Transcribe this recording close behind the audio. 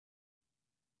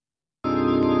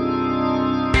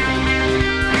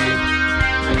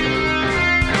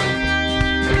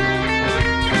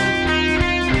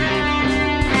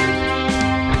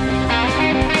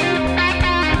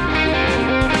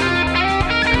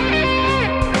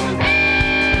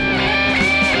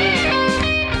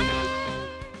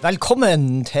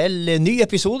Velkommen til en ny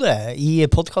episode i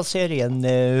podcastserien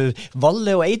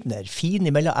Valle og Eidner, fin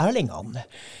imellom ærlingene.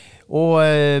 Og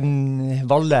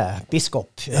Valle, biskop,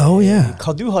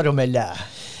 hva du har å melde?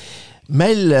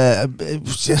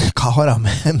 Hva har jeg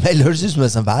med? Meld høres ut som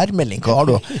en sånn værmelding. Hva har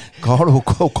du å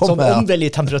komme sånn med?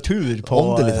 åndelig temperatur på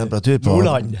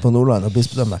Nordland. På Nordland og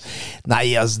bispedømmet.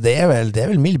 Nei, altså, det er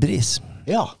vel mild bris.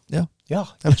 Ja.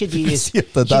 Ikke de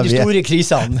store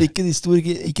krisene. Ikke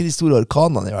de store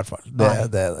orkanene i hvert fall. Det er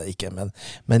det ikke,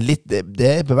 men litt, det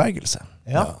er bevegelse.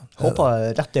 Ja, håper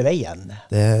rette veien.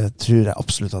 Det tror jeg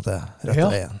absolutt at det er rette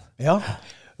veien. Ja.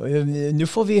 Nå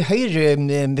får vi høre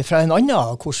fra en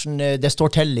annen hvordan det står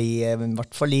til i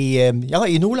hvert fall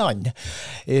i Nordland.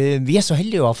 Vi er så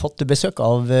heldige å ha fått besøk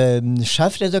av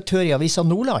sjefredaktør i Avisa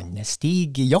Nordland,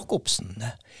 Stig Jakobsen.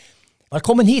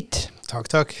 Velkommen hit.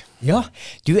 Takk. Ja,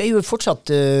 du er jo fortsatt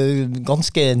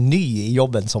ganske ny i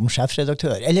jobben som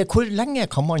sjefredaktør. Eller hvor lenge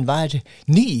kan man være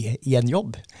ny i en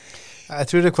jobb? Jeg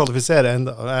tror det kvalifiserer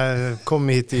enda. Jeg kom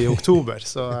hit i oktober,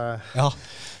 så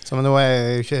nå er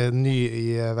jeg jo ikke ny i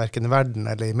hverken verden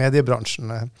eller i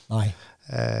mediebransjen. Nei.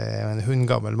 Jeg er en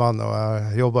hundgammel mann, og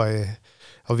jeg jobber i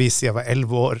avis siden jeg var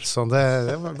 11 år, så det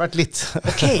har vært litt.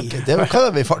 Ok, det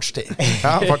kaller vi fartstid.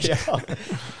 Ja, fartstid.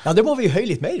 Ja, det må vi høre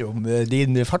litt mer om,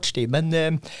 din fartstid.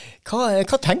 Men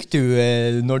hva tenkte du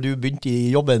når du begynte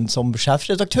i jobben som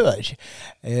sjefredaktør?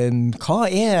 Hva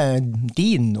er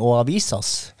din og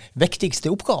avisas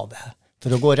viktigste oppgave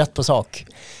for å gå rett på sak?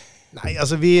 Nei,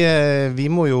 altså vi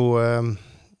må jo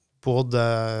både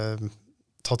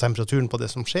ta temperaturen på det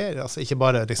som skjer, altså ikke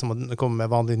bare liksom å komme med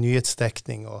vanlig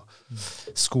nyhetsdekning og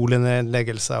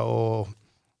skolenedleggelser og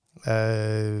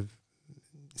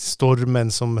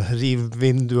stormen som river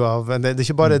vinduet av, det er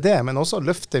ikke bare det, men også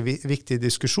løfte viktige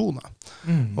diskusjoner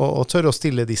og tørre å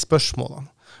stille de spørsmålene.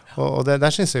 Og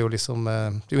der synes jeg jo liksom,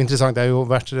 det er jo interessant, jeg har jo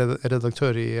vært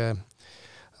redaktør i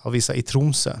Avisa i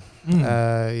Tromsø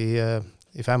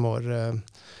i 5 år,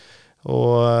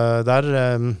 og der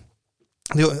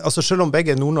altså selv om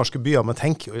begge er nordnorske byer, man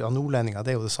tenker jo, nordlendinger,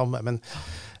 det er jo det samme, men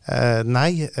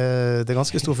nei, det er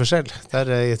ganske stor forskjell.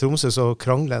 Der i Tromsø så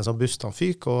krangler en sånn bustan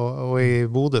fyk, og i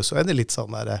Bodø så er det litt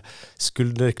sånn der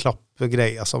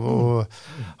skulderklapp-greier, altså, og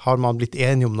har man blitt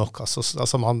enige om noe,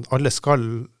 altså alle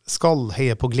skal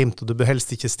heie på Glimt, og du bør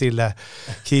helst ikke stille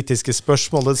kritiske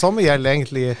spørsmål. Det samme gjelder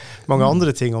egentlig mange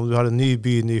andre ting, om du har en ny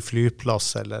by, ny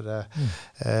flyplass, eller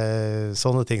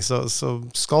sånne ting, så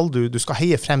skal du skal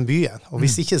heie frem byen, og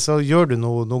hvis ikke så gjør du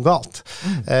noe galt.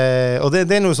 Og det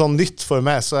er noe sånn nytt for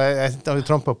meg, så jeg har jo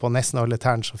trampet på nesten alle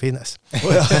tærne som finnes.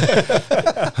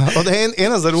 Og det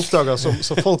eneste jeg oppdaget,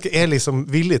 så folk er liksom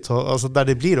villige til, altså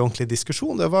der det blir ordentlig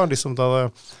diskusjon, det var liksom da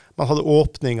man hadde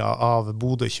åpninga av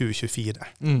Bodø 2024.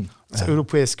 Altså,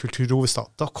 europeisk kulturhovedstad.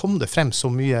 Da kom det frem så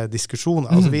mye diskusjoner.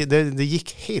 Altså, det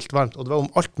gikk helt varmt, og det var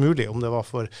om alt mulig, om det var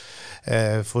for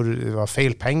det var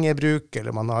feil pengebruk,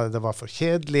 eller det var for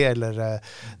kjedelig, eller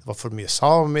det var for mye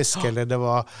samisk, eller det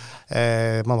var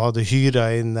man hadde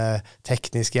hyret inn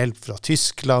teknisk hjelp fra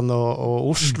Tyskland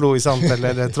og Oslo,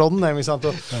 eller Trondheim,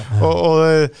 og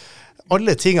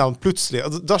alle tingene plutselig,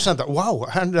 da kjente jeg, wow,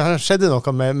 her skjedde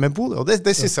noe med Bodø, og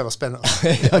det synes jeg var spennende.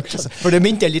 For det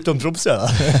minte litt om Tromsø.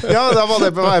 Ja, da var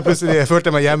jeg plutselig, jeg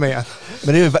følte meg hjemme igjen.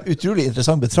 Men det er jo utrolig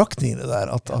interessant betraktning det der,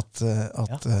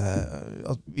 at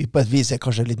vi på et vis er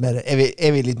kanskje litt mer,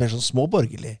 er vi litt mer sånn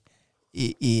småborgerlig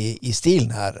i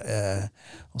stilen her,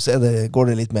 og så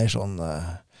går det litt mer sånn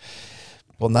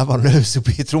på nevene løs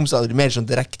oppe i Tromsø, det er mer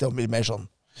sånn direkte og mer sånn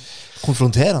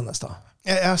konfronterende da.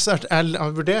 Jeg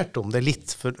har vurdert om det litt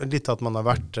at man har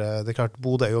vært, det er klart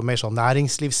Bodø er jo mer sånn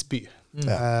næringslivsby,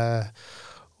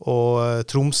 og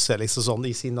Tromsø liksom sånn,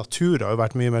 i sin natur har jo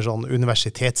vært mye mer sånn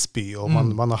universitetsby, og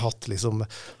man har hatt liksom,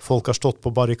 folk har stått på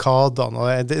barrikadene, og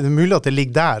det er mulig at det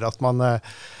ligger der, at man,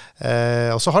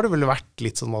 og så har det vel vært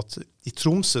litt sånn at i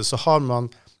Tromsø så har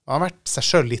man har vært seg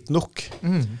selv litt nok.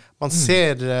 Man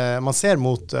ser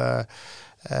mot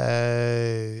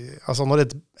altså når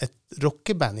et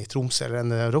rockeband i Tromsø eller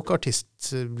en rockartist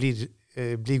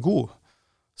blir god,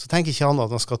 så tenker ikke han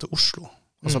at han skal til Oslo.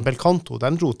 Altså Belcanto,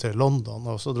 den dro til London,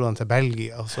 og så dro han til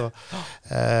Belgia. Og så,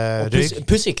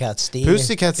 Pussycats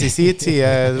i sin tid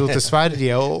dro til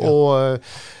Sverige, og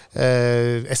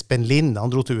Espen Lind,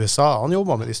 han dro til USA, han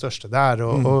jobbet med de største der,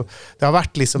 og det har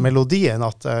vært liksom melodien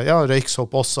at,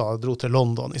 Røyksopp også dro til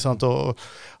London, ikke sant? Og,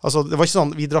 altså, det var ikke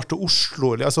sånn, vi drar til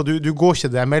Oslo, altså, du går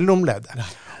ikke det mellomleddet.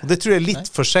 Og det tror jeg er litt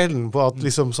forskjellen på at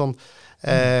liksom sånn,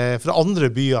 fra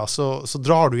andre byer, så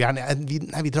drar du gjerne,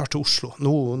 vi drar til Oslo,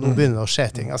 nå begynner det å skje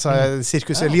ting. Altså,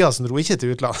 Sirkus Eliassen dro ikke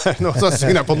til utlandet, nå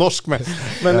synger jeg på norsk, men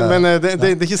det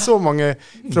er ikke så mange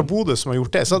fra Bodø som har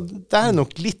gjort det, så det er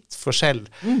nok litt forskjell.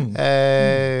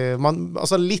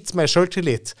 Altså litt mer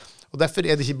selvtillit, og derfor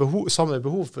er det ikke samme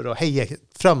behov for å heie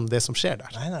frem det som skjer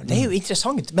der. Nei, det er jo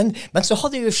interessant, men så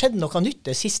har det jo skjedd noe nytt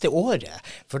det siste året,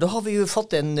 for da har vi jo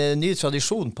fått en ny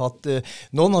tradisjon på at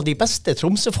noen av de beste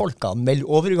Tromsø-folkene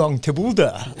melder overgang til Bodø.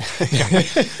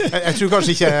 Jeg tror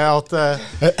kanskje ikke at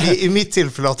i mitt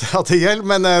tilfelle at det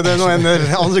gjelder, men det er noen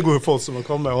andre gode folk som har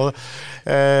kommet, og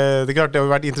det er klart det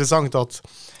har vært interessant at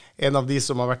en av de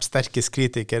som har vært sterkest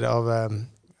kritiker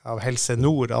av Helse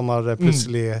Nord, han har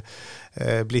plutselig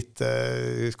blitt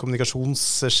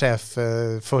kommunikasjonssjef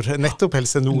for nettopp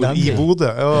Helse Nord i Bodø,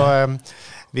 og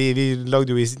vi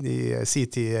lagde jo i sin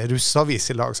tid russavis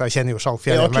i lag, så jeg kjenner jo Schalk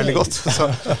Fjellheim veldig godt.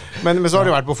 Men så har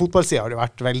det vært på fotballsiden, har det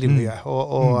vært veldig mye,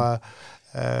 og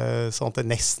sånn at det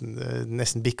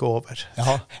nesten bikker over.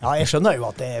 Ja, jeg skjønner jo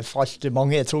at det falt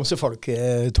mange Tromsø-folk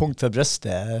tungt for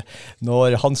brøstet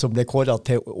når han som ble kåret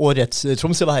til årets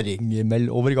Tromsøværing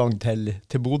melder overgang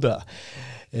til Bodø.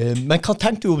 Men hva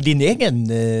tenker du om din egen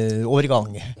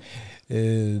overgang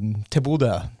til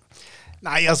Bodø?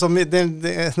 Nei, altså,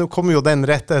 nå kommer jo den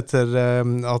rett etter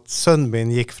at sønnen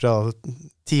min gikk fra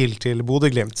TIL til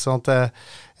Bodø-Glimt, sånn at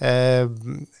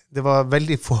det var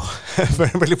veldig få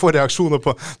reaksjoner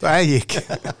på da jeg gikk.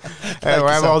 Og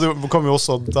jeg kom jo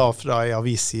også da fra en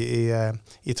avis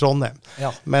i Trondheim.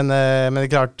 Ja. Men det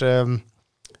er klart,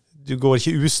 du går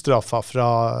ikke ustraffet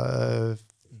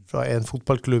fra en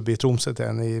fotballklubb i Tromsø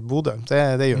til en i Bodø.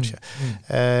 Det gjør ikke.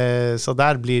 Så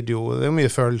der blir det er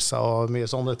mye følelser og mye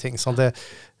sånne ting. Så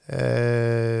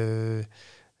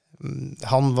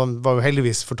han var jo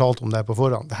heldigvis fortalt om det på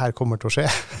forhånd. Det her kommer til å skje.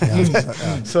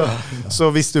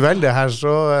 Så hvis du velger det her,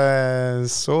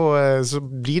 så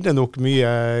blir det nok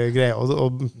mye greier.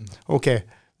 Og ok,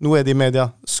 nå er det i media,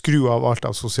 skru av alt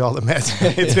av sosiale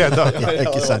medier i 3 dager.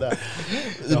 Ikke sant?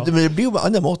 Det blir jo på en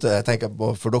annen måte, jeg tenker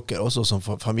på for dere, også som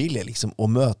familie, liksom, å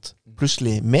møte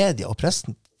plutselig media og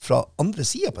pressen fra andre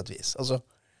siden på et vis. Altså,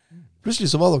 plutselig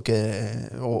så var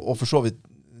dere, og for så vidt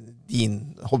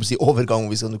din overgang,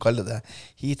 hvis vi skal kalle det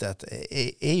hit,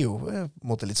 er jo på en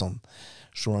måte litt sånn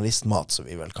journalistmat, som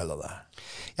vi vel kaller det.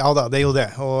 Ja da, det er jo det.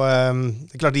 Og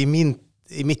det er klart, i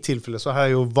mitt tilfelle så har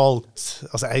jeg jo valgt,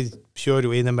 altså jeg kjører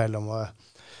jo innimellom og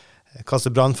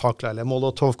kaster brandfakler, eller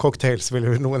Molotov-cocktails, vil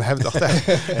jo noen hevde at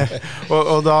det.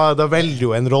 og da velger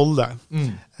jo en rolle.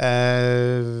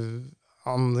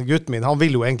 Gutten min, han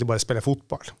vil jo egentlig bare spille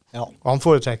fotball. Ja. Og han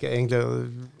foretrekker egentlig,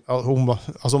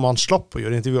 altså om han slapp å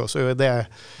gjøre intervjuer, så er det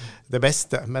det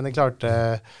beste. Men det er klart,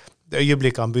 det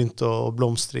øyeblikket han begynte å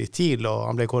blomstre i TIL, og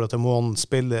han ble kåret til månedens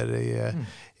spiller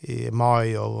i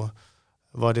mai, og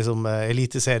var liksom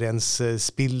eliteseriens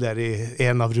spiller i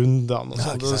en av rundene.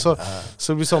 Og så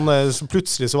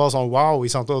plutselig så var det sånn, wow,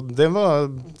 og det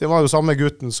var jo samme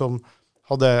gutten som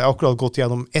hadde akkurat gått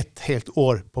gjennom et helt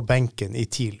år på benken i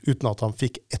TIL, uten at han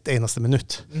fikk et eneste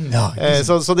minutt.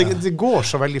 Så det går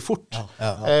så veldig fort.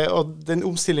 Og den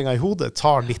omstillingen i hodet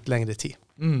tar litt lengre tid.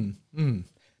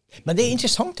 Men det er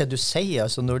interessant det du sier,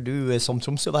 altså når du som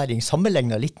tromsøværing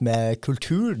sammenligner litt med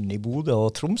kulturen i Bodø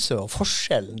og Tromsø og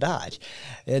forskjellen der.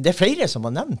 Det er flere som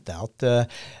har nevnt det,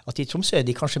 at i Tromsø er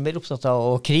de kanskje mer opptatt av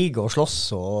å krige og slåss,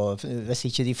 og hvis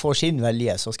ikke de får sin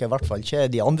velje, så skal i hvert fall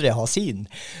ikke de andre ha sin.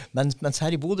 Mens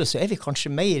her i Bodø så er vi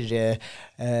kanskje mer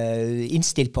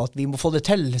innstilt på at vi må få det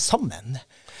til sammen.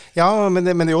 Ja, men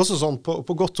det er jo også sånn,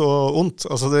 på godt og ondt.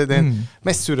 Altså det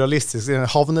mest surrealistiske,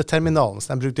 havneterminalen,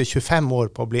 så de brukte 25 år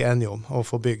på å bli enige om å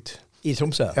få bygd. I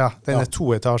Tromsø? Ja, den er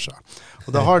 2 etasjer.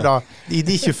 Og i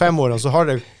de 25 årene så har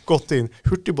det gått inn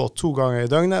hurtigbåt 2 ganger i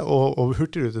døgnet, og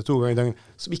hurtigrute 2 ganger i døgnet,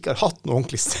 som ikke har hatt noe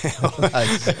ordentlig sted.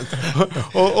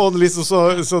 og liksom så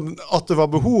at det var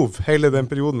behov hele den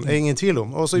perioden, er ingen tvil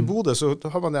om. Og så i Bodø så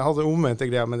har man hadde omvendt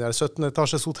greia med det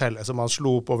 17-etasjeshotellet som man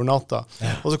slo opp over natta.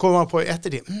 Og så kommer man på i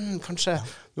ettertid, kanskje,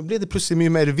 nå blir det plutselig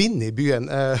mye mer vind i byen.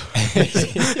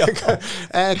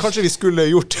 Kanskje vi skulle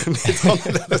gjort det litt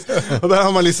annerledes. Og da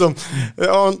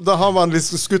har man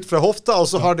liksom skutt fra hofta, og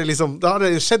så har det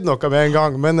skjedd noe med en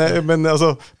gang. Men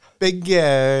altså,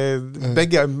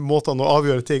 begge måtene å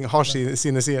avgjøre ting har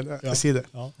sine sider.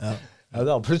 Ja,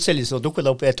 da plutselig så dukket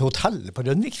det opp et hotell på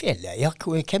Rønvikfjellet. Ja,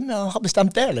 hvem har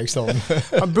bestemt det, liksom?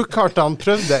 Burkhardt, han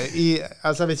prøvde jeg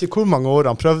vet ikke hvor mange år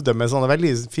han prøvde med sånne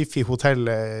veldig fiffig hotell,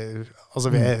 altså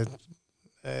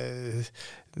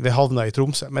ved havna i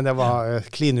Tromsø, men det var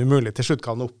klin umulig. Til slutt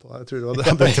kan han opp, og jeg tror det var det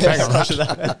han brukte penger.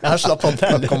 Her slapp han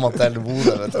til. Kom han til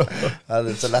Bodø, vet du. Det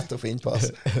er så lett å få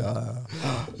innpass.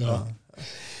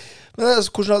 Men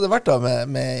altså, hvordan har det vært da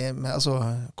altså,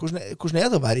 hvordan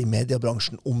det å være i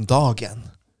mediebransjen om dagen?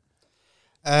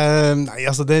 Nei,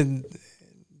 altså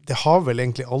det har vel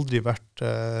egentlig aldri vært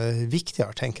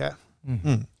viktigere, tenker jeg.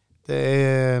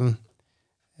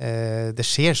 Det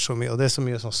skjer så mye, og det så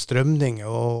mye sånn strømninger,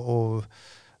 og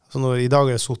altså når i dag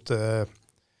har jeg suttet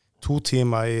 2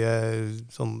 timer i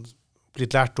sånn,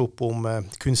 blitt lært opp om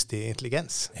kunstig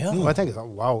intelligens. Og jeg tenker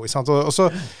sånn, wow, ikke sant? Og så,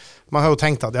 man har jo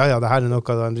tenkt at ja, det her noe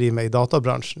de driver med i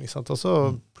databransjen, ikke sant? Og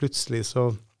så plutselig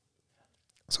så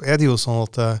det jo sånn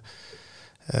at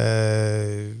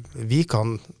vi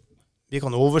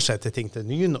kan oversette ting til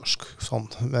nynorsk,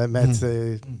 sånn, med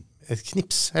et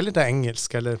knips, eller til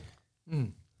engelsk, eller,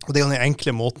 og det er den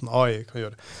enkle måten AI kan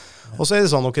gjøre. Og så det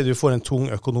sånn, ok, du får en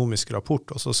tung økonomisk rapport,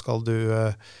 og så skal du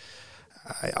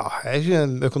jeg er ikke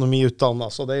en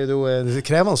økonomiutdannet, så det er jo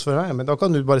krevende for meg, men da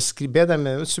kan du bare be dem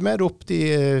summere opp de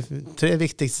 3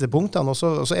 viktigste punktene, og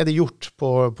så det gjort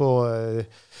på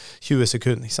 20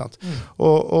 sekunder, ikke sant?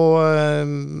 Og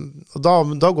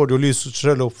da går det jo lys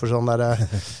selv opp for sånn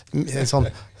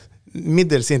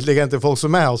middels intelligente folk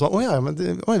som meg, og sånn,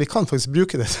 men vi kan faktisk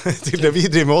bruke det til det vi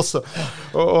driver med også.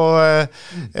 Og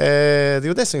det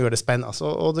jo det som gjør det spennende.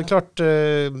 Og det klart,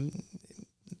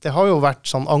 det har jo vært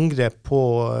sånn angrep på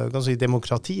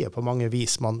demokratiet på mange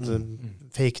vis.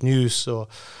 Fake news og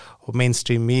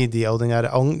mainstream media og den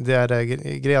der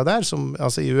greia der. Som,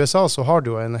 altså I USA så har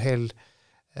du jo en hel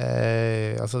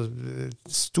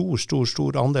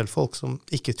stor andel folk som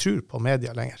ikke tror på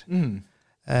media lenger.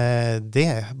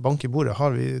 Det bank i bordet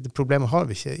det problemet har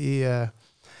vi ikke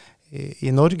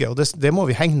i Norge, og det må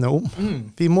vi hegne om.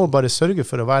 Vi må bare sørge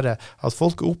for at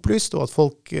folk opplyst, og at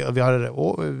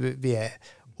vi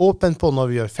åpen på når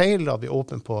vi gjør feil, og vi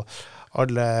åpen på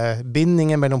alle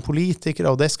bindinger mellom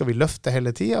politikere, og det skal vi løfte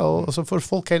hele tiden, og så får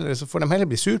de heller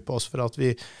bli sur på oss, for at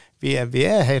vi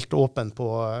helt åpen på,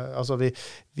 altså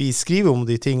vi skriver om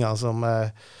de tingene som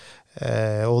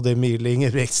og det Emil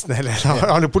Ingebrigtsen eller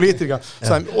alle politikere,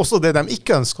 så også det de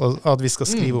ikke ønsker at vi skal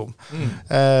skrive om.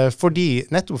 Fordi,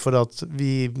 nettopp for at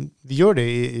vi gjør det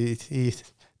i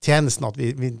tjenesten, at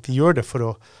vi gjør det for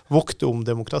å vokte om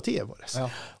demokratiet vårt.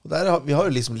 Ja. Og vi har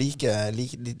jo liksom like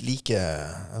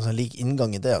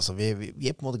inngang i det, altså vi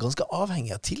på en måte ganske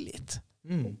avhengig av tillit.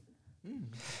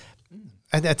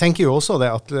 Jeg tenker jo også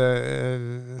det at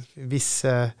hvis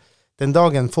den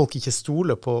dagen folk ikke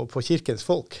stoler på kirkens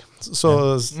folk,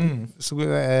 så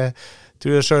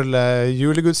tror jeg selv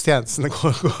julegudstjenestene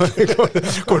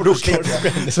går lukket.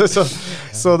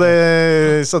 Så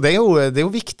det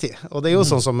jo viktig. Og det jo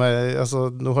sånn som,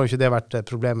 altså, nå har jo ikke det vært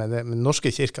problemet med den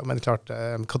norske kirka, men klart,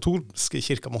 katolske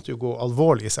kirka måtte jo gå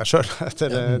alvorlig i seg selv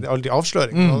etter alle de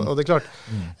avsløringene. Og det klart,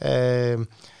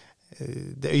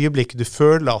 det øyeblikket du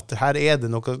føler at her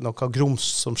det noe grums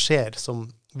som skjer, som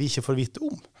vi ikke får vite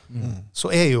om, så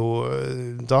jo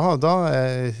da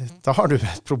har du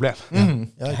et problem.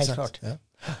 Ja, helt klart. Ja.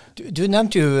 Du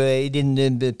nevnte jo i din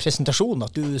presentasjon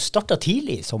at du startet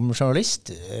tidlig som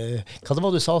journalist. Hva det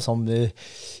var du sa som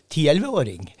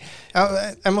 10-11-åring? Ja,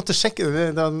 jeg måtte sjekke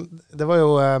det. Det var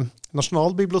jo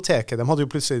Nasjonalbiblioteket, de hadde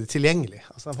jo plutselig det tilgjengelig.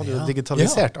 Altså, de hadde jo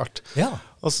digitalisert alt. Ja.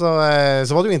 Og så var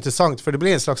det jo interessant, for det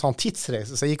ble en slags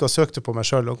tidsreise, så jeg gikk og søkte på meg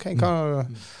selv.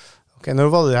 Ok,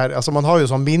 når var det her? Altså, man har jo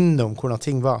sånn minne om hvordan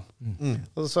ting var.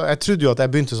 Og så, jeg trodde jo at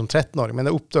jeg begynte som 13-åring, men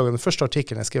jeg oppdaget den første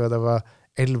artikkelen jeg skrev da jeg var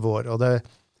 11 år, og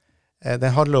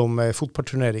det handler om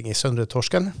fotballturnering i Søndre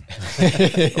Torsken.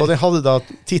 Og det hadde da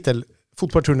titel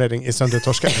fotballturnering i Søndre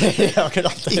Torsken.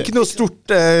 Ikke noe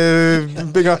stort,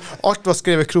 alt var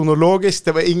skrevet kronologisk,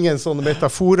 det var ingen sånne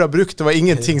metaforer brukt, det var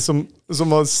ingenting som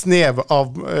var snev av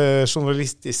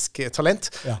journalistisk talent.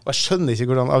 Og jeg skjønner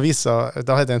ikke hvordan Avisa,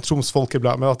 da hadde en Troms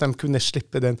Folkeblad, men at de kunne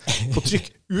slippe den på trykk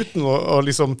uten å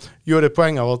liksom gjøre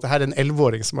poeng av at det her en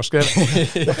 11-åring som har skrevet.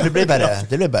 Det ble bare kjørt.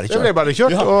 Det ble bare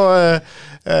kjørt, og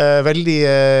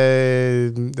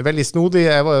veldig snodig.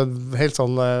 Jeg var helt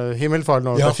sånn himmelfall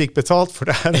når jeg fikk betalt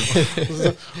for det her.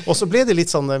 Og så ble det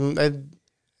litt sånn,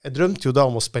 jeg drømte jo da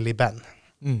om å spille i band.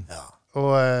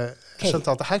 Og jeg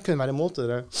skjønte at det her kunne være en måte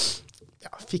der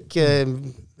jeg fikk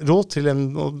råd til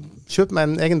å kjøpe meg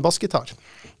en egen bassgitar.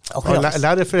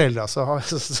 Lærerforeldre, så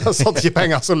satt ikke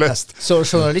penger så løst. Så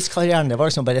journalistkarrieren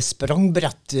var liksom bare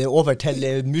sprangbrett over til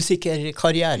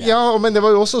musikk-karriere? Ja, men det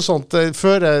var jo også sånt,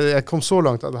 før jeg kom så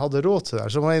langt at jeg hadde råd til det,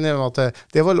 så må jeg innrømme at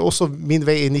det var også min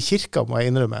vei inn i kirka, må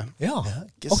jeg innrømme. Ja,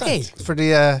 ok.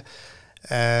 Fordi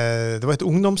det var et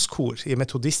ungdomskor i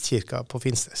metodistkirka på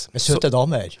Finnsnes. Med søte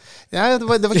damer? Ja, det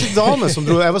var ikke damer som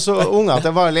dro. Jeg var så ung at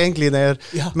jeg var egentlig der.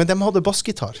 Men de hadde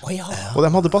bassgitar. Og de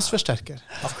hadde bassforsterker.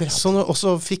 Og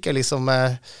så fikk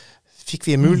fikk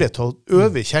vi en mulighet til å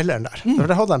øve I kjelleren der. For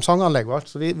der hadde de sanganlegg og alt.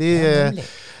 Så vi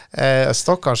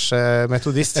stakkars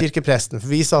metodist-kirkepresten, for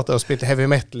vi satt og spilte heavy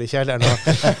metal I kjelleren,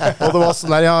 og det var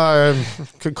sånn der,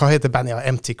 hva heter bandet? Ja,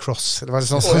 Empty Cross. Det var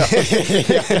sånn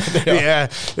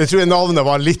jeg tror navnet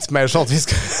var litt mer sånn at vi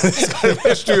skal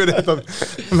forstue det.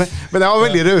 Men jeg var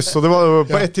veldig raus, og det var jo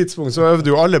på et tidspunkt så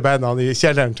øvde jo alle bandene I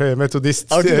kjelleren til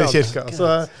metodist-kirka.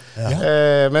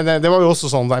 Men det var jo også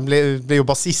sånn, de ble jo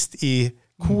bassist I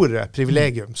koret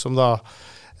Privilegium, som da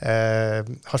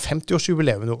har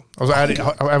 50-årsjubileum nå. Altså,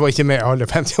 jeg var ikke med alle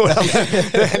 50 årene.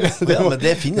 Men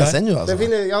det finnes ennå, altså.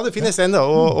 Det finnes ennå,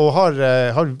 og har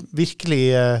virkelig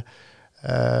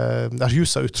der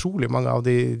huset utrolig mange av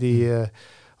de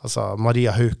altså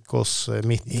Maria Haukås,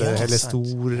 mitt, hele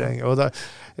store, og det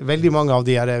veldig mange av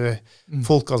de her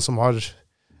folkene som har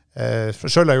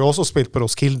selv har jeg jo også spilt på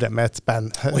Roskilde med et band.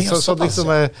 Så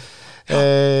liksom,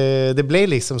 det ble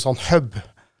liksom sånn hub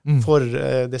for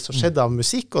det som skjedde av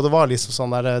musikk, og det var liksom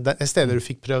sånn der, et sted der du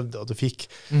fikk prøvd, og du fikk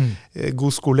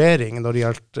god skolering når det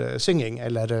gjaldt synging,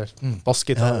 eller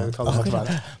bassgitar, hva det måtte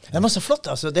være. Det er så flott,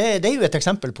 altså. Det er jo et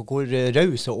eksempel på hvor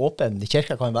raus og åpen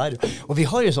kirka kan være. Og vi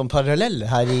har jo sånn parallell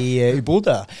her I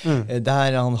Bodø,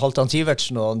 der Halvdan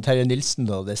Sivertsen og Terje Nilsen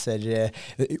og disse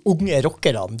unge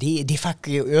rockerne, de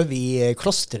fikk øve I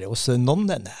klosteret hos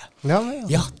nonnene. Ja,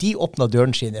 de åpnet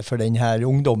døren sine for den her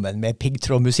ungdommen med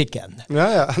piggtrådmusikken.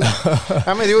 Ja,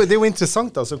 men det er jo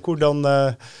interessant altså,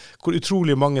 hvor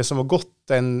utrolig mange som har gått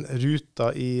den ruta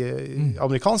I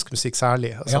amerikansk musikk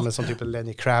særlig, altså med sånn type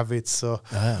Lenny Kravitz og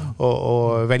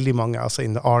veldig mange altså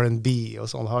innen R&B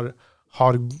og sånn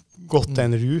har gått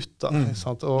den ruta,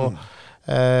 sant? Og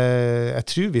jeg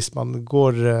tror hvis man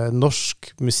går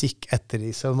norsk musikk etter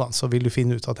I søvnene, så vil du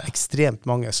finne ut at det ekstremt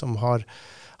mange som har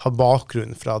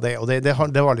bakgrunn fra det, og det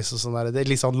var liksom sånn der, det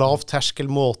liksom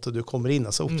lavterskelmåte du kommer inn,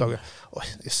 og så oppdager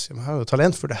jeg har jo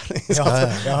talent for det,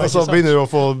 og så begynner du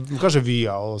å få kanskje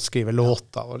via og skrive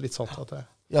låter og litt sånt at det.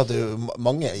 Ja, det jo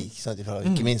mange,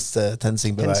 ikke minst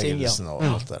TenSing-bevegelsen og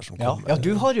alt det der som kommer. Ja,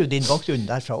 du har jo din bakgrunn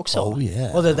derfra også,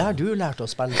 og det der du lærte å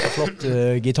spille så flott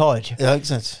gitar. Ja,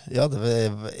 ikke sant? Ja,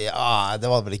 det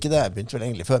var vel ikke det, jeg begynte vel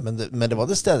egentlig før, men det var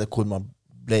det stedet hvor man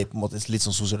ble på en måte litt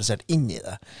sånn sosialisert inn I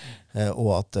det, og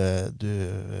at du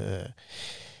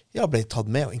ble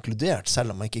tatt med og inkludert,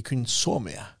 selv om man ikke kunne så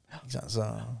mye. Så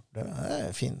det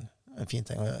en fin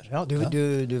ting å gjøre. Ja,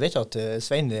 du vet at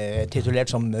Svein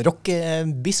titulert som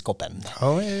rockebiskopen.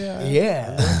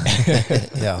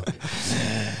 Ja.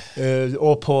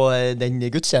 Og på den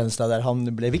gudstjenesten der han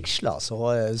ble vigslet, så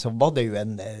var det jo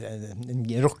en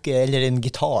rock, eller en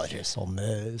gitar som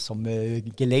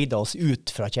geleide oss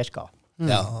ut fra kirka.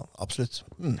 Ja, absolutt.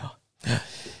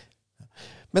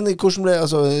 Men hvordan ble,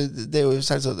 altså, det jo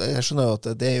selvsagt, jeg skjønner jo at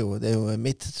det jo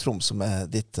mitt Troms som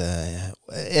ditt,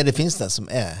 det Finnsnes som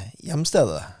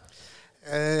hjemstedet?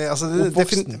 Altså,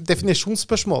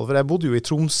 definisjonsspørsmål, for jeg bodde jo I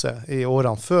Tromsø I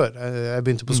årene før jeg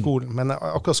begynte på skolen, men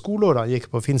akkurat skoleårene gikk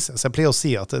på Finnsnes, så jeg pleier å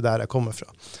si at det der jeg kommer fra.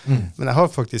 Men jeg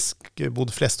har faktisk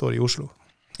bodd flest år I Oslo.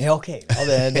 Ja, ok. Ja,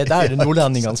 det der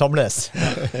nordlendingene samles.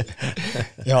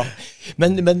 Ja.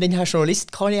 Men den her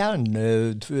journalistkarrieren,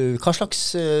 hva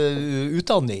slags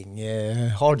utdanning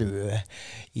har du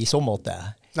I så måte?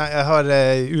 Nei, jeg har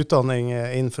utdanning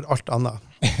innenfor alt annet.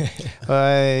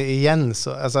 Igjen,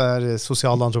 så, altså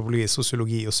sosialantropologi,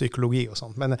 sosiologi og psykologi og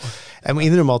sånt. Men jeg må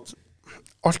innrømme at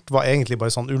alt var egentlig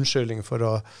bare sånn unnskyldning for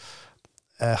å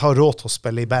ha råd til å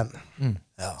spille I band.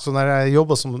 Så når jeg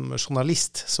jobbet som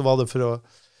journalist, så var det for å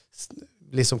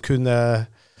liksom kunne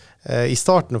I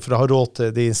starten for å ha råd til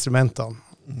de instrumentene.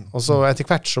 Og så etter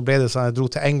hvert så ble det sånn jeg dro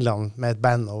til England med et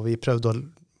band, og vi prøvde å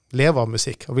leve av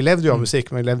musikk. Og vi levde jo av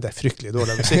musikk, men vi levde fryktelig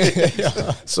dårlig av musikk.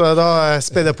 Så da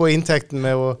spedde jeg på inntekten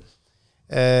med å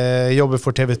jobbe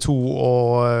for TV2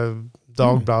 og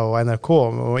Dagblad og NRK,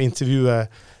 og intervjue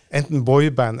enten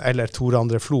boyband eller Tor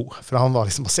André Flo, for han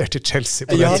var liksom basert I Chelsea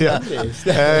på den tiden.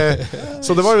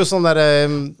 Så det var jo sånn der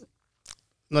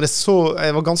når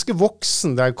jeg var ganske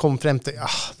voksen da jeg kom frem til,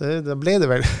 da ble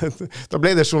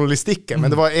det journalistikken, men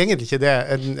det var egentlig ikke det.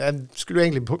 Jeg skulle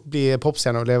egentlig bli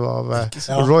popstjerne og leve av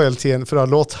royaltyen fra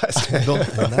låta jeg skrev.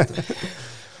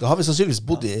 Da har vi sannsynligvis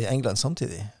bodd I England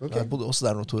samtidig. Jeg bodde også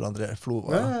der når Tor André Flo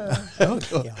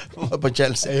var på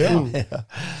Chelsea. Jeg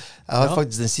har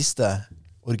faktisk den siste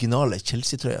originale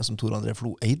Chelsea-trøya som Tor André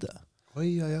Flo eide.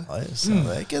 Så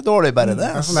det ikke dårlig bare det.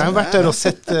 Jeg har vært der og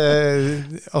sett,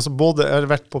 både, jeg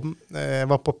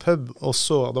var på pub og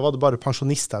så, da var det bare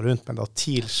pensjonister rundt, men da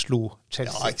TIL slo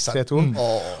Chelsea 3-2.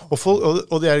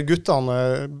 Og de her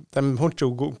guttene, de holdt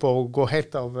jo på å gå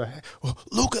helt av,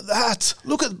 look at that,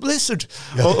 look at Blizzard.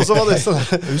 Og så var det sånn.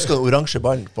 Jeg husker den oransje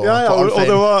ballen på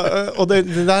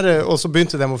og så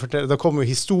begynte de å fortelle, da kom jo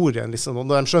historien, liksom,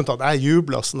 og da de skjønte at jeg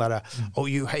jublet sånn der,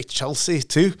 oh, you hate Chelsea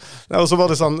too? Og så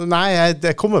var det sånn, nei,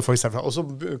 det kommer for eksempel, og så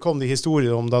kom det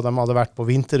historier om da de hadde vært på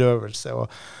vinterøvelse, og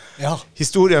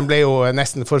historien ble jo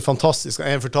nesten for fantastisk.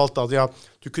 Jeg fortalte at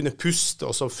du kunne puste,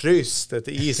 og så frøs det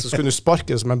til is, og så kunne du sparke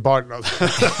det som en ball.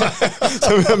 Så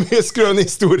det var mye skrøn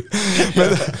historie.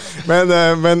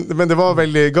 Men det var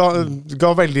veldig,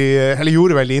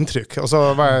 gjorde veldig inntrykk. Og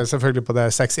så var jeg selvfølgelig på det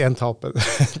 6-1-tapet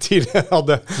tidligere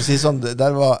hadde. Så si sånn,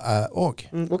 der var jeg også.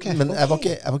 Men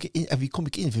vi kom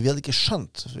ikke inn, for vi hadde ikke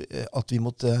skjønt at vi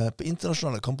måtte, på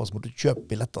internasjonale kamper, så måtte vi kjøpe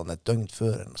billettene et døgn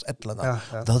før, eller et eller annet.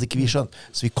 Det hadde ikke vi skjønt.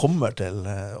 Så vi kommer til,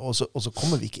 og så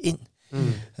kommer vi ikke inn.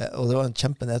 Og det var en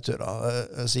kjempenedtur da.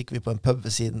 Så gikk vi på en pub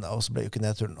ved siden av, og så ble jo ikke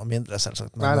nedturen og mindre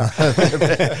selvsagt, men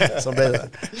så ble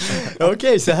det. Ok,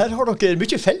 så her har dere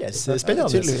mye felles, spennende.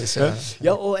 Tydeligvis,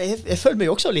 og jeg føler meg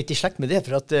jo også litt i slekt med det,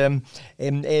 for at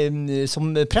som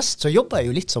prest så jobber jeg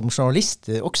jo litt som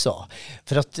journalist også,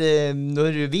 for at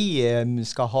når vi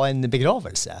skal ha en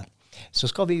begravelse, så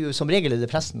skal vi jo som regel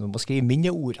det presten om å skrive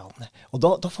minneordene, og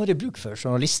da får jeg bruk for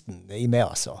journalisten i meg,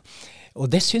 altså. Og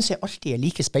det synes jeg alltid er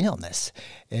like spennende.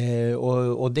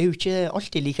 Og det er jo ikke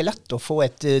alltid like lett å få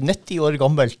et 90 år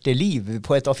gammelt liv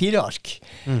på et A4-ark.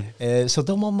 Så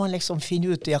da må man liksom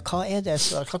finne ut, hva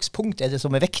slags punkt er det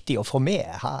som er viktig å få med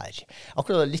her?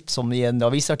 Akkurat litt som i en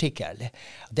avisartikkel.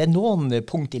 Det er noen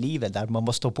punkt i livet der man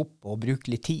må stoppe opp og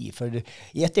bruke litt tid, for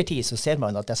i ettertid så ser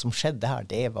man at det som skjedde her,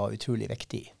 det var utrolig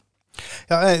viktig.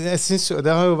 Ja, jeg synes jo,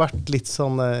 det har jo vært litt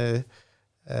sånn...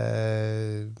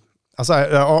 jeg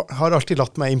har alltid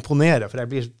latt meg imponere, for jeg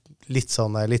blir litt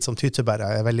som tyttebær,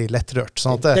 jeg er veldig lettrørt.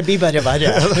 Sånn at det blir bare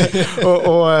verre.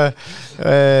 og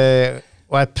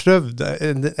jeg prøvde,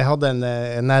 jeg hadde en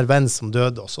nær venn som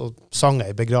døde, og så sang jeg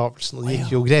i begravelsen, og det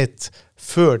gikk jo greit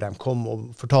før de kom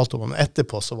og fortalte om det.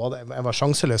 Etterpå så var jeg var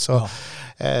sjanseløs, og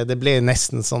det ble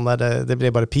nesten sånn der, det ble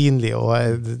bare pinlig, og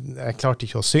jeg klarte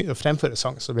ikke å fremføre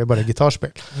sang, så det ble bare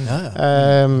gitarspill.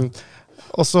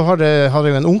 Og så hadde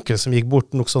jeg en onkel som gikk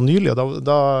bort nok så nylig, og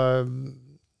da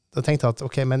tenkte jeg at,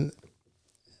 ok, men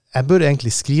jeg bør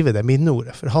egentlig skrive det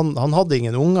minneordet, for han hadde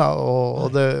ingen unger,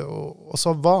 og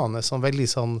så var han en sånn veldig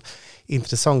sånn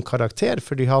interessant karakter,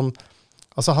 fordi han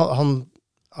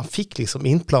fikk liksom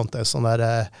innplantet en sånn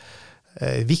der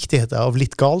viktighet av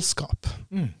litt galskap.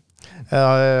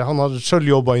 Han hadde selv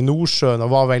jobbet i Nordsjøen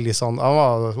og var veldig sånn, han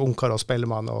var ungkar og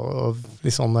spellemann og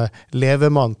liksom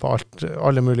levemann på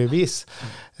alle mulige vis.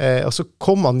 Og så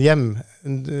kom han hjem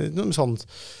noen sånn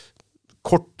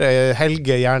korte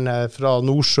helger gjerne fra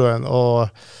Nordsjøen og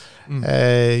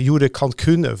gjorde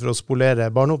Cancun for å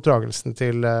spolere barneoppdragelsen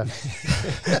til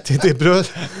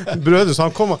brødre. Så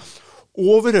han kom og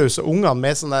overøste ungene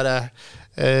med sånne der,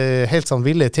 helt sånn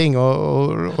ville ting.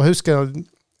 Og jeg husker,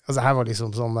 altså her var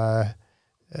liksom sånn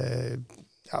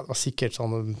det var sikkert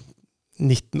sånn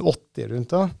 1980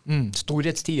 rundt da.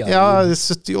 Storhetstida. Ja,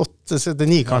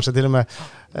 78-79 kanskje til og med.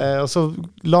 Og så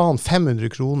la han 500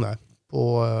 kroner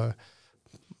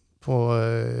på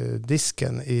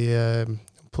disken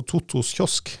på Totos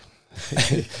kiosk.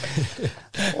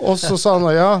 Og så sa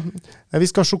han, vi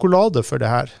skal ha sjokolade for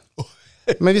det her.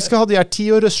 Men vi skal ha de her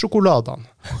 10-øres-sjokoladene.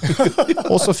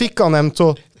 Og så fikk han dem til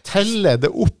å telle det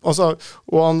opp, og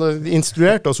han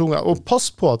instruerte oss unge, og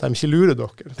pass på at de ikke lurer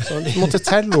dere. Så de måtte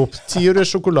telle opp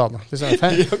 10-øres-sjokolader.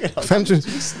 5000.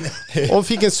 Og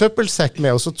fikk en søppelsekk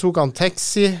med, og så tok han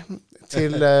taxi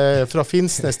fra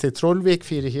Finnsnes til Trollvik,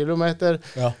 4 kilometer.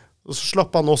 Og så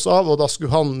slapp han oss av, og da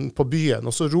skulle han på byen,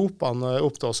 og så ropte han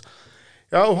opp til oss.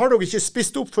 Ja, og har dere ikke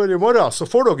spist opp før i morgen, så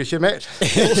får dere ikke mer.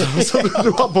 Så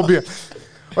dro han på byen.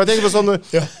 Og jeg tenker på sånn,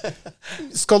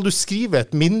 skal du skrive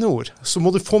et minneord, så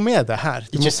må du få med det her.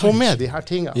 Du må få med de her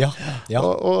tingene.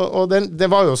 Og det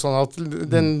var jo sånn at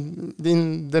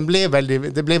det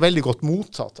ble veldig godt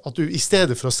mottatt, at du i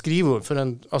stedet for å skrive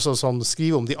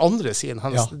skrive om de andre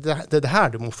sidene, det er det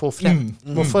her du må få frem.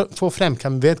 Du må få frem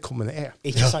hvem vedkommende er.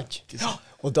 Ikke sant?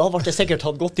 Og da var det sikkert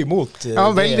tatt godt imot.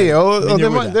 Ja, veldig. Og det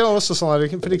var også sånn,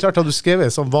 for det er klart at du skrev et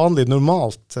sånn vanlig,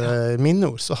 normalt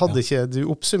minneord, så hadde ikke du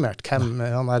oppsummert hvem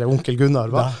han der onkel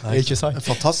Gunnar var. Ikke sant? En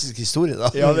fantastisk historie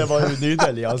da. Ja, det var jo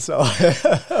nydelig, altså.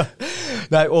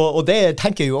 Nei, og det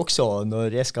tenker jeg jo også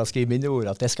når jeg skal skrive mine ord,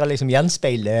 at det skal liksom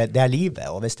gjenspeile det livet,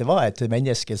 og hvis det var et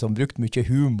menneske som brukte mye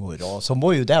humor, så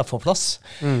må jo det få plass,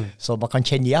 så man kan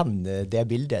kjenne igjen det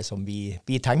bildet som vi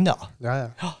tegner. Ja.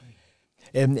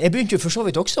 Jeg begynte jo for så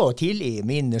vidt også tidlig i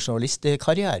min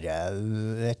journalistkarriere.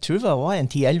 Jeg tror det var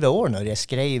 10-11 år når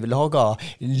jeg laget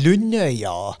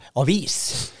Lundøya avis.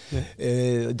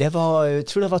 Jeg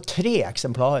tror det var 3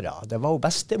 eksemplarer. Det var jo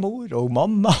bestemor og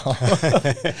mamma.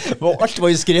 Og alt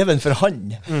var jo skrevet for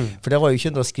han. For det var jo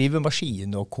ikke noe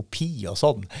skrivemaskin og kopi og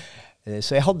sånn.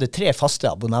 Så jeg hadde 3 faste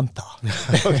abonnenter.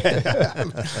 Okay.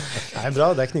 Det er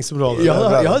bra dekningsområde. Ja,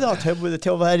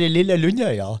 til å være lille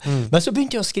Lundøya. Men så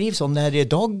begynte jeg å skrive sånn der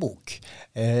dagbok,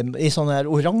 i sånne her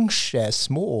oransje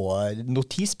små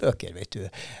notisbøker, vet du.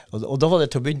 Og da var det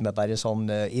til å begynne med bare sånn,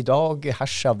 i dag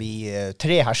herser vi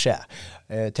 3 herser.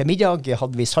 Til middag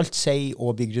hadde vi saltsei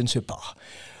og byggrunnsuppa.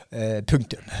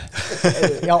 Punktum.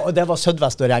 Ja, og det var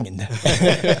sødvest og regn.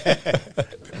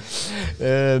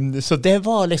 Så det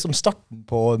var liksom starten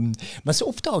på, men så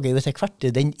oppdaget jeg etter hvert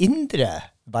den indre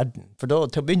verden, for da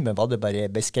til å begynne med var det bare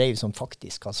beskrevet som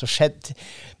faktisk hva som skjedde,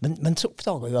 men så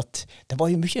oppdaget jeg at det var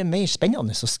jo mye mer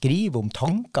spennende å skrive om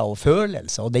tanker og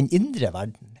følelser og den indre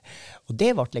verden, og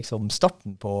det var liksom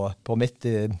starten på mitt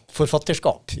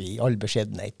forfatterskap i all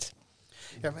beskjedenhet.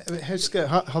 Jeg husker,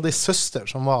 jeg hadde en søster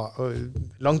som var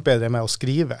langt bedre med å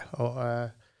skrive, og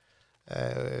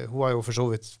hun har jo for så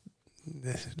vidt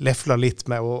lefla litt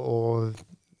med å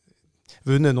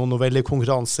vunnet noen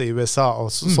novellekonkurranse i USA, og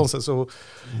sånn sett, så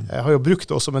jeg har jo brukt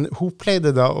det også, men hun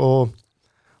pleide da å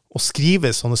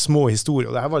skrive sånne små historier,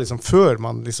 og det her var liksom før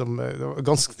man liksom,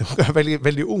 veldig,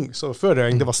 veldig ung, så før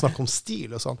det var snakk om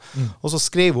stil og sånn, og så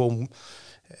skrev hun om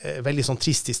veldig sånn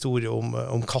trist historie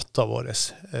om katta våre,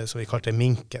 som vi kalte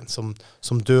minken,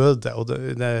 som døde, og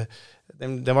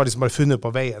det var liksom bare funnet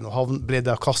på veien, og ble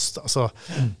det kastet. Altså,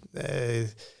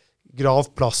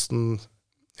 gravplassen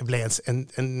ble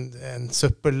en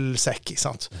søppelsekk, ikke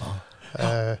sant?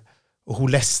 Og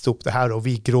hun leste opp det her, og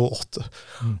vi gråt.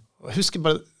 Og jeg husker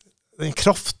bare den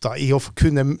kraften i å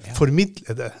kunne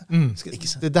formidle det.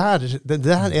 Det der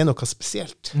er noe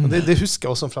spesielt. Og det husker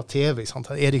jeg også fra TV. Sant?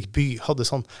 Erik Bye hadde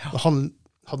sånn, han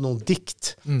hadde noen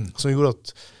dikt som gjorde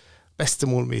at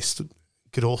bestemoren min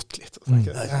gråt litt.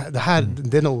 Det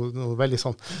er noe veldig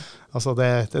sånn, altså det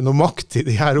er noe makt i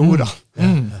de her ordene.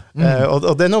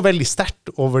 Og det er noe veldig sterkt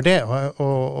over det.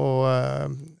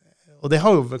 Og det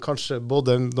har jo kanskje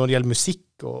både når det gjelder musikk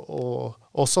og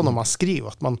også når man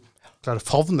skriver, at man klarer å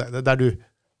favne det, der du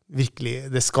virkelig,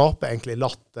 det skaper egentlig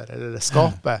latter, eller det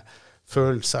skaper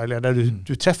følelser, eller der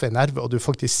du treffer en nerve, og du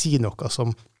faktisk sier noe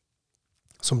som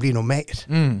blir noe mer.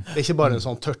 Det er ikke bare en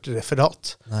sånn tørt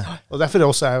referat. Nei. Og derfor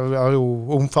jeg har jo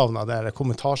omfavnet det,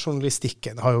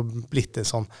 kommentarjournalistikken har jo blitt en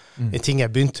sånn, en ting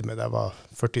jeg begynte med da jeg var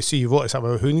 47 år, så jeg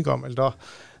var jo hundgammel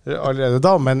allerede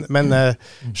da, men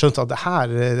skjønte at det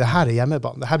her er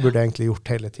hjemmebane. Det her burde jeg egentlig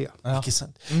gjort hele tiden. Ja. Ikke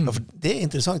sant? Ja, for det er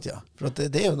interessant, ja. For at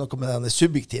det er jo noe med det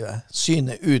subjektive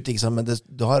synet ut, ikke sant? Men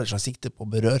du har et slags sikte på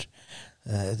å berøre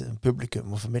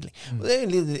publikum og formidling. Og det er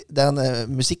jo den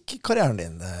musikkarrieren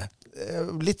din. Jeg er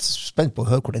litt spent på å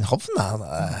høre hvor den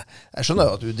havner. Jeg skjønner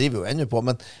jo at du driver jo ennå på,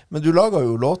 men du lager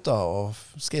jo låter og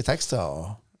skrev tekster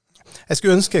og jeg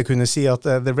skulle ønske jeg kunne si at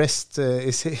the rest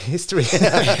is history,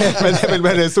 men det er vel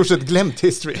bare stort sett glemt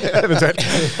history, eventuelt.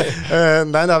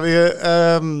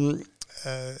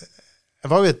 Jeg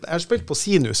har spilt på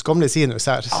Sinus, gamle Sinus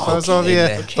her. Da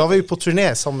var vi på turné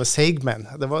sammen med Seigmen.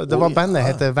 Det var bandet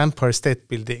heter Vampire State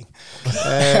Building.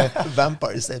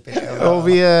 Vampire State Building. Og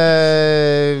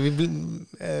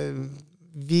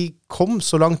vi kom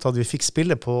så langt at vi fikk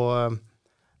spille på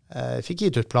fikk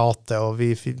gitt ut plate, og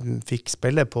vi fikk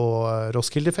spille på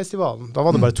Roskilde-festivalen. Da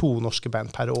var det bare 2 norske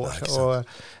band per år. Og,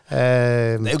 det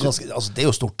er jo ganske, altså det er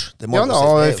jo stort. Det må ja,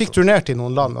 og jeg fikk turnert i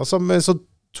noen land. Altså, men så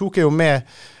tok jeg jo med,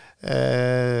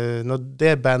 når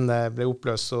det bandet ble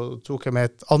oppløst, så tok jeg med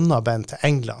et annet band til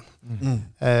England.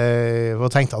 Og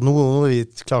tenkte at nå er vi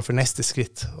klar for neste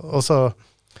skritt. Og så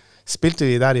spilte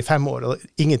vi der i 5 år, og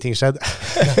ingenting skjedde.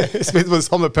 Vi spilte på de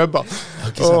samme pubene.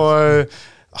 Og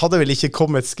hadde vel ikke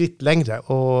kommet et skritt lengre,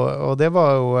 og det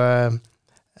var jo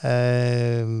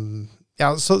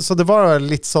ja, så det var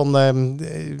litt sånn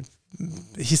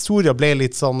historien ble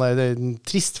litt sånn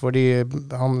trist, fordi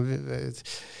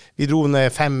vi dro ned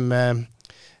 5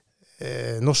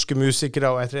 norske musikere,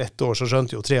 og etter 1 år så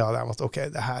skjønte jo 3 av dem at ok,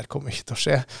 det her kommer ikke til å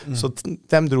skje. Så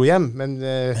de dro hjem, men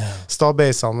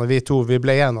stabbeisene, vi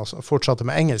ble igjen og fortsatte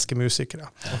med engelske musikere.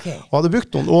 Og hadde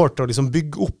brukt noen år til å liksom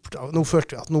bygge opp. Da. Nå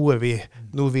følte vi at nå er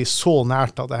vi så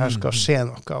nært at det her skal skje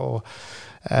noe. Og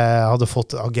hadde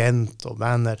fått agent og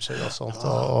manager og sånt,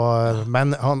 han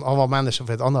var manager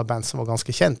for et annet band som var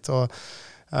ganske kjent, og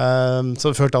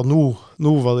så jeg følte at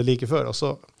nå var det like før, og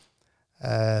så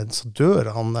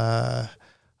dør han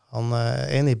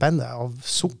ene i bandet av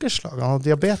sukkerslag, han hadde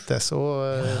diabetes, og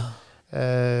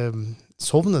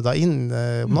sovnet da inn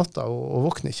om natta og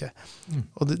våkner ikke.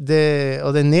 Og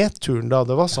det nedturen da,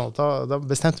 det var sånn at da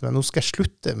bestemte jeg meg, nå skal jeg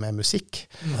slutte med musikk.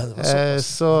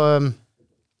 Så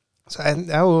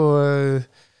jeg og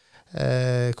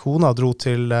kona dro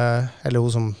til, eller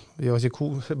hun som, vi var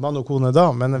ikke mann og kone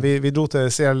da, men vi dro til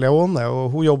Sierra Leone,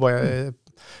 og hun jobbet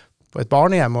på et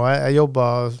barnehjem, og jeg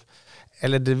jobbet,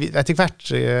 eller etter hvert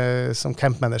som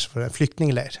campmanager for en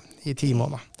flyktningleir i 10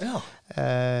 måneder. Ja.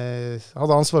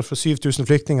 Hadde ansvar for 7000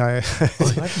 flyktninger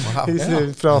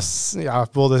fra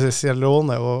både Sierra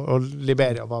Leone og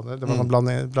Liberia, det var en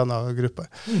blandet gruppe.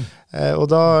 Og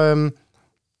da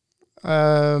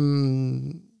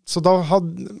så da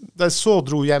jeg så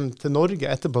dro hjem til Norge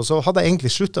etterpå, så hadde jeg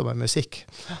egentlig sluttet med musikk.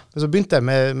 Men så begynte jeg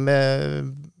med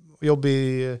å jobbe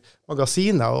i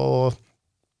magasiner, og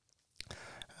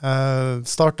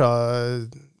startet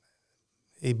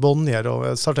i Bonnier,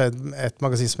 og startet et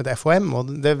magasin som heter FOM, og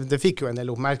det fikk jo en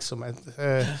del oppmerksomhet.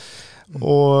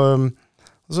 Og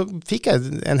så fikk jeg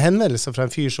en henvendelse fra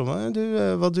en fyr som,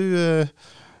 var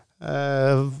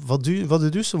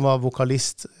det du som var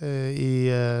vokalist i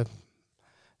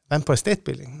Vampire State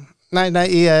Building? Nei,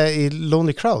 i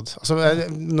Lonely Crowd. Altså,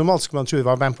 normalt skulle man tro det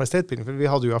var Vampire State Building, for vi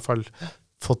hadde jo i hvert fall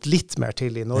fått litt mer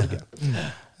til i Norge.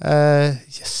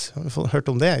 Yes, har du hørt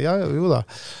om det? Ja, jo da.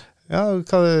 Ja,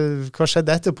 hva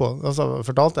skjedde etterpå? Altså,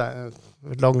 fortalte jeg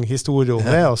en lang historie om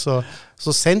det, og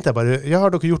så sendte jeg bare,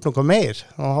 har dere gjort noe mer?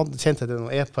 Og kjente jeg det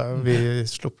noen EP vi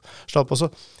slapp, og så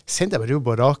sendte jeg bare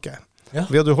Rubba og Rake. Ja.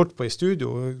 Vi hadde jo holdt på i studio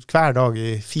hver dag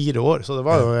i 4 år, så det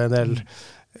var jo en del,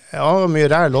 mye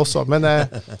ræl også, men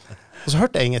og så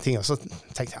hørte jeg ingenting, og så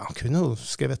tenkte jeg, han kunne jo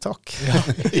skrevet takk. Ja,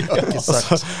 ikke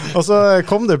sant. og så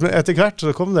kom det, etter hvert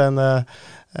så kom det en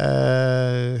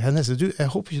hendelse,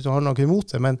 jeg håper ikke du har noe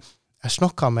imot det, men jeg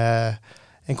snakket med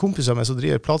en kompis av meg som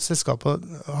driver plateselskap, og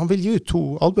han vil gi ut 2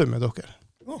 album med dere.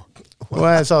 Og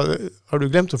jeg sa, har du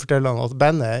glemt å fortelle han at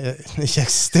bandet ikke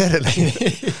eksisterer lenger?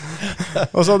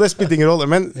 Og så hadde det spilt ingen rolle,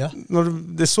 men når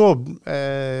det så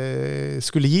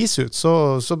skulle gis ut,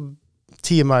 så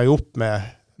teamet jeg opp med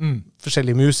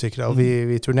forskjellige musikere, og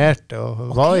vi turnerte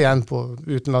og var igjen på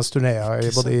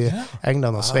utenlandsturnéer både i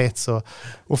England og Sveits,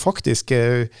 og faktisk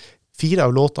 4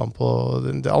 av låtene på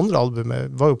det andre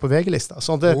albumet var jo på VG-lista,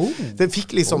 så det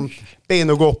fikk liksom bein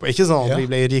å gå på, ikke sånn at vi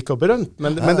ble rike og berømt,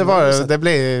 men det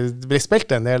ble spilt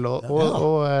en del,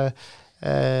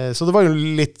 så det var jo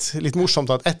litt morsomt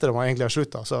at etter at man egentlig har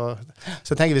sluttet, så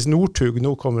jeg tenker hvis Northug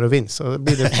nå kommer og vinner, så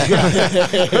blir det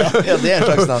det en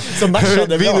slags navn. Så matcher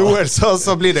det bra.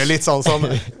 Så blir det litt sånn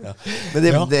sammen. Men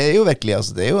det er jo virkelig,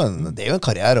 altså, det er jo en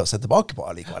karriere å se tilbake på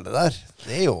allikevel, det der.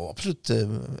 Det er jo absolutt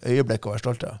øyeblikk å være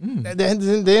stolt av. Det har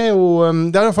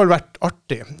i hvert fall vært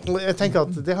artig. Jeg tenker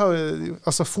at det har,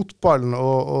 altså fotballen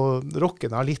og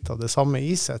rocken har litt av det samme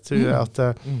i seg, tror jeg at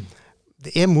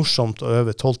det er morsomt å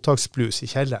øve 12-taksblues i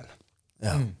kjelleren.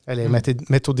 Ja. Eller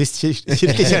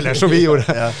metodistkirkekjeller, som vi gjorde.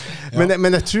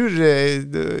 Men jeg tror,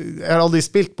 jeg har aldri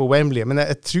spilt på Wembley, men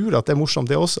jeg tror at det er morsomt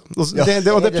det også. Og det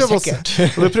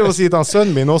prøver å si til han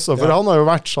sønnen min også, for han har jo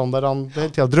vært sånn, der han hele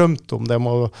tiden har drømt om det,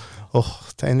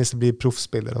 til endelig bli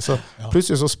proffspiller. Altså,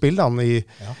 plutselig så spiller han i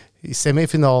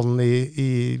semifinalen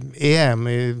i EM,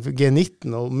 i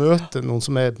G19, og møter noen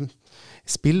som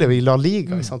spiller i La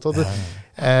Liga, ikke sant? Og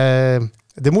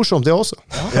det er morsomt det også.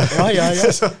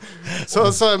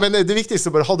 Men det viktigste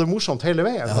er bare å ha det morsomt hele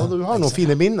veien. Du har noen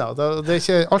fine minner. Det er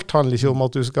ikke, alt handler ikke om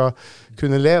at du skal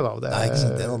kunne leve av det. Nei, ikke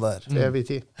sant, det er noe der. Evig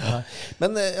tid. Men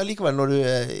allikevel, når du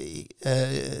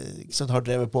har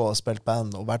drevet på og spilt band,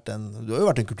 og du har jo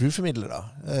vært en kulturformidler da.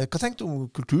 Hva tenkte du om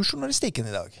kulturjournalistikken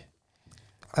i dag?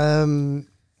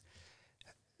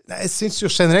 Jeg synes jo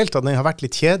generelt at den har vært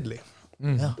litt kjedelig.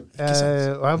 Og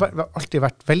jeg har alltid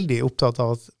vært veldig opptatt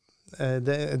av at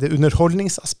det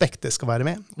underholdningsaspektet skal være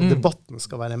med, og debatten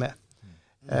skal være med.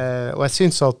 Og jeg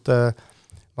synes at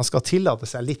man skal tillate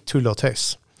seg litt tull og tøys.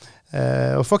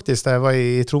 Og faktisk, da jeg var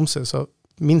i Tromsø, så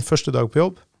min første dag på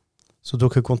jobb, så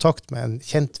tok jeg kontakt med en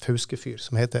kjent fauskefyr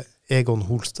som heter Egon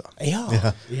Holstad.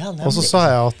 Og så sa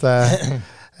jeg at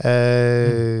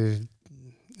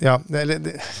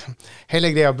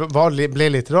hele greia ble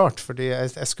litt rart, fordi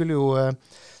jeg skulle jo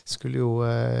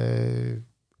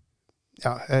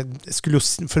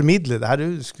formidle det her.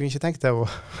 Du skulle ikke tenkt deg å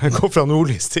gå fra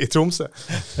Nordlys til Tromsø.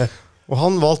 Og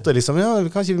han valgte liksom,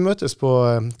 kan ikke vi møtes på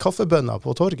kaffebønner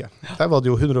på torget? Der var det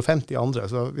jo 150 andre,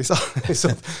 så vi sa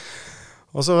liksom.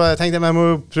 Og så tenkte jeg, jeg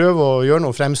må prøve å gjøre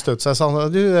noe fremstøtt. Så jeg sa,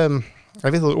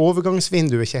 jeg vet at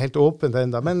overgangsvinduet ikke helt åpent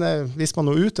enda, men hvis man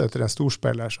nå er ute etter en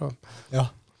storspiller, så... Ja.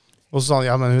 Og så sa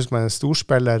han, men husk meg, en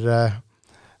storspiller,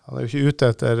 han er jo ikke ute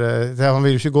etter, han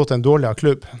vil jo ikke gå til en dårligere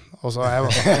klubb. Og så jeg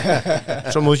var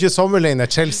så må du ikke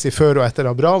sammenligne Chelsea før og etter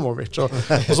Abramovic. Og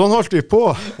sånn holdt vi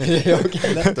på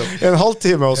en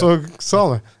halvtime, og så sa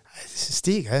han,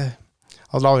 Stig,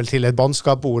 han la vel til et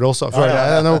bannskapord også, for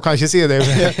nå kan jeg ikke si det.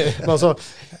 Men altså,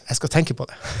 jeg skal tenke på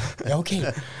det. Ja, ok.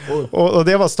 Og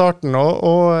det var starten,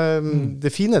 og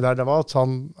det fine der, det var at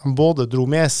han både dro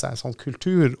med seg en sånn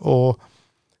kultur og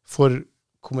for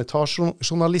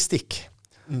kommentarjournalistikk,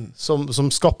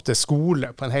 som skapte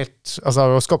skole på en helt,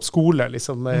 altså skapt skole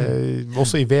liksom,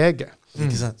 også i VG.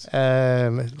 Ikke sant?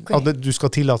 At du skal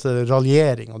tillate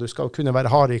raljering, og du skal kunne være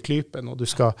hard i klypen, og du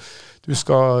skal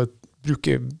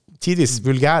bruke tidvis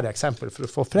vulgære eksempler for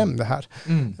å få frem det her.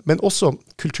 Men også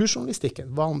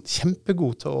kulturjournalistikken var han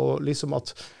kjempegod til å liksom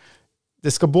at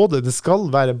det skal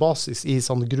være basis i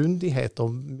sånn grundighet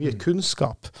og mye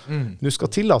kunnskap. Du skal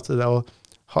tillate det å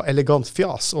ha elegant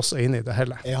fjas også inne i det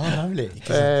hele. Ja, nemlig.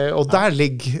 Og der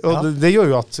ligger, og det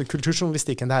gjør jo at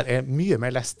kulturjournalistikken der er mye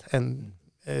mer lest enn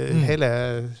hele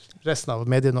resten av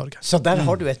Medie-Norge. Så der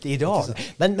har du et ideal.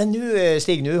 Men nå,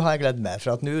 Stig, nå har jeg gledet meg,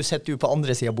 for at nå sitter du på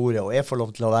andre siden av bordet, og jeg får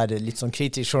lov til å være litt sånn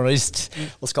kritisk journalist,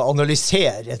 og skal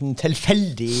analysere en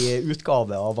tilfeldig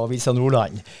utgave av Avisa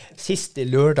Nordland, siste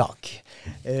lørdag.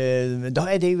 Da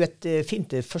er det jo et fint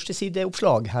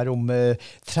førstesideoppslag her om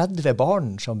 30 barn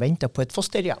som venter på et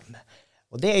fosterhjem.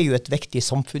 Og det er jo et viktig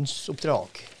samfunnsoppdrag.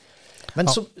 Men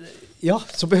så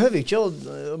behøver vi ikke å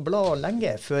bla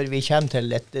lenge før vi kommer til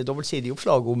et dobbeltsidig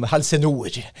oppslag om Helse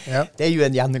Nord. Ja. Det er jo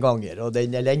en gjenganger, og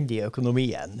den elendige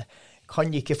økonomien kan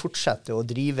ikke fortsette å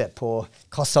drive på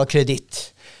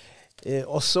kassakreditt.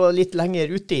 Og så litt lenger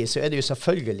ute i, så er det jo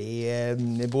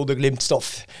selvfølgelig Bodø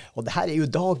Glimt-stoff. Og det her er jo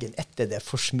dagen etter det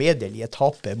forsmedelige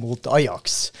tapet mot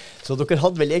Ajax. Så dere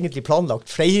hadde vel egentlig planlagt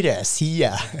flere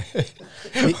sider.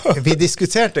 vi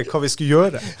diskuterte hva vi skulle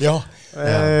gjøre. Ja.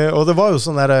 Og det var jo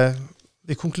sånn der,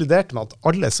 vi konkluderte med at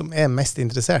alle som er mest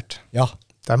interessert, de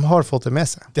har fått det med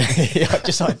seg. Ja,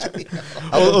 ikke sant?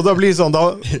 og da blir det sånn,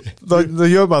 da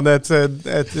gjør man et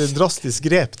drastisk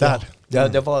grep der. Ja.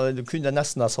 Du kunne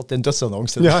nesten ha satt en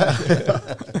dødsannonse. Ja.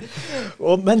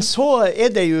 Men så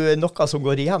er det jo noe som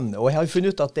går igjen, og jeg har jo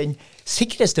funnet ut at den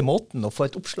sikreste måten å få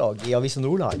et oppslag i Avisa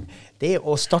Nordland, det er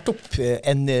å starte opp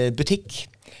en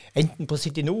butikk, enten på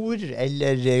City Nord,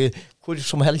 eller hvor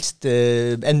som helst,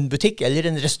 en butikk eller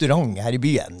en restaurant her i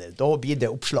byen. Da blir det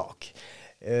oppslag.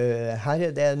 Her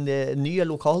er det nye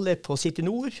lokaler på City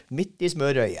Nord, midt i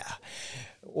smørøyet.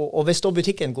 Og hvis da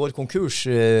butikken går konkurs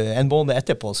en måned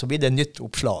etterpå, så blir det nytt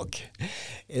oppslag.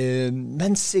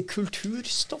 Mens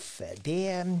kulturstoffet,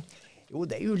 det er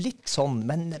jo litt sånn,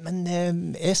 men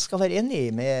jeg skal være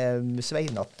enig med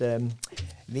Svein at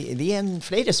vi er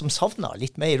flere som savner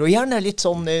litt mer, og gjerne litt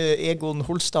sånn Egon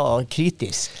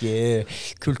Holstad-kritisk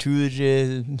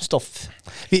kulturstoff.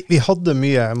 Vi hadde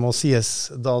mye, må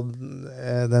sies, da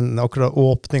den akkurat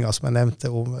åpningen som jeg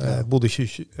nevnte om Bodø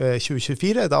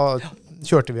 2024, da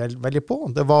kjørte vi veldig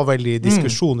på. Det var veldig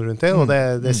diskusjon rundt det, og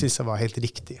det synes jeg var helt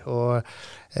riktig. Og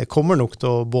det kommer nok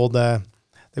til både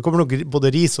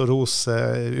ris og ros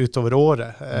utover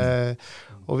året.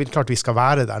 Og klart vi skal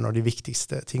være der når de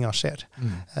viktigste tingene skjer.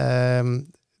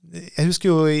 Jeg husker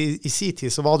jo i sin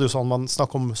tid så var det jo sånn, man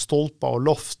snakket om stolper og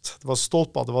loft. Det var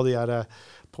stolper, det var de her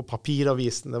på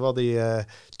papiravisen, det var de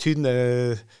tynne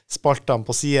spaltene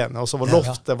på siden, og så var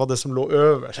loft, det var det som lå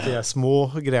øverst, de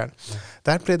små greiene.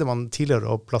 Der pleide man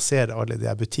tidligere å plassere alle de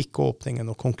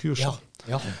butikkåpningene og konkurser.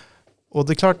 Ja. Og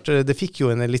det er klart, det fikk jo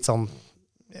en litt sånn,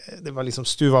 det var liksom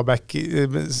stuva bort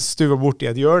i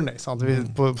et hjørne,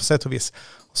 på sett og vis.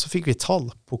 Og så fikk vi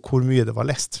tall på hvor mye det var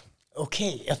lest. Ok,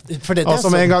 for det er altså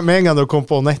med en gang det kom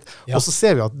på nett, og så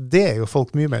ser vi at det er jo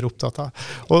folk mye mer opptatt av.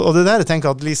 Og det der jeg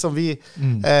tenker at liksom vi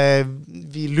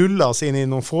lullet oss inn i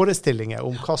noen forestillinger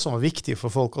om hva som var viktig for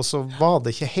folk, og så var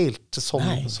det ikke helt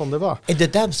sånn det var. Er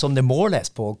det dem som det måles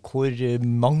på, hvor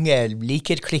mange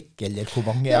liker klikk, eller hvor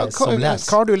mange som leser?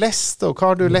 Hva har du lest, og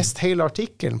hva har du lest hele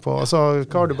artikkelen på? Altså,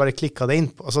 hva har du bare klikket det inn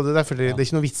på? Altså, det er derfor det er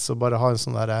ikke noe vits å bare ha en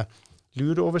sånn der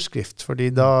lureoverskrift,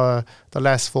 fordi da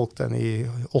leser folk den i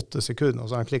 8 sekunder, og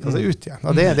så har han klikket seg ut igjen.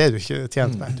 Og det er det du ikke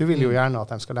tjent med. Du vil jo gjerne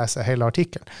at de skal lese hele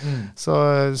artikkelen. Så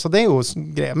det er jo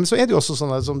greit. Men så er det jo også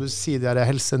sånn, som du sier, det er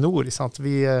Helse Nord, sant?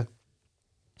 Vi har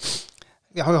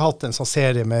jo hatt en sånn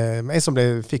serie med en som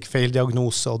fikk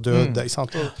feildiagnose og døde,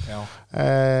 sant?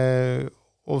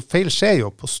 og feil skjer jo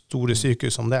på store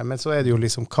sykehus som det, men så det jo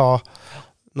liksom hva,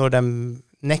 når de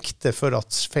nekter for at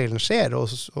feilen skjer, og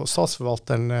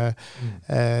statsforvalteren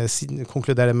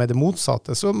konkluderer med det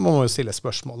motsatte, så må man jo stille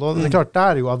spørsmål. Og det klart,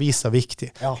 der jo avisa viktig.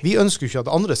 Ja. Vi ønsker jo ikke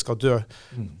at andre skal dø,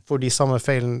 for de samme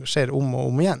feilen skjer om og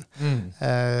om igjen.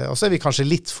 Og så vi kanskje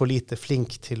litt for lite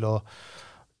flink til å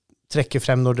trekke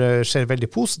frem når det skjer veldig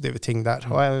positive ting der.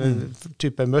 Og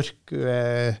type mørk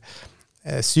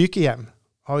sykehjem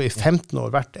har jo i 15 år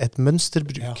vært et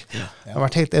mønsterbruk. Det har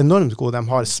vært helt enormt god. De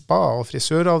har spa og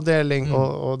frisøravdeling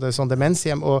og det sånn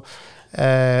demenshjem, og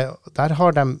der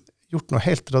har de gjort noe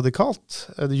helt radikalt.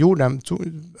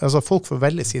 Altså folk får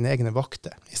velge sine egne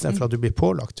vakter, i stedet for at du blir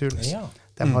pålagt turnus.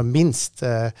 De har minst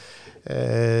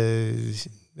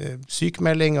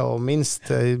sykemeldinger og minst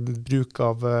bruk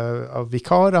av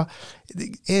vikarer.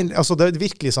 Altså det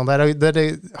virkelig sånn, det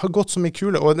har gått så mye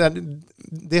kule, og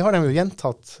det har de jo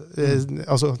gjentatt.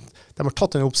 Altså, de har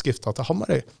tatt en oppskrift til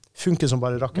Hamarøy, funker som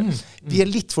bare rakker. Vi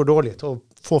litt for dårlige til å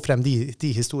få frem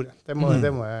de historiene. Det må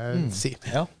jeg si.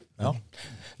 Ja.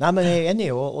 Nei, men jeg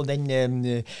enig, og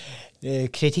den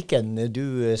kritikken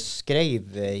du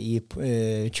skrev i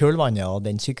kjølvannet av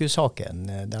den sykehussaken,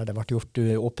 der det ble gjort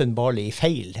åpenbarlig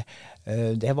feil,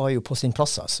 det var jo på sin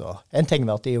plass, altså. En ting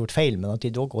med at de har gjort feil, men at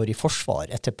de da går i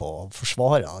forsvar etterpå og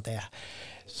forsvarer det.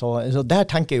 Så der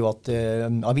tenker jeg jo at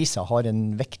avisa har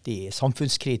en viktig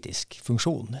samfunnskritisk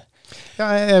funksjon.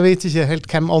 Ja, jeg vet ikke helt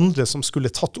hvem andre som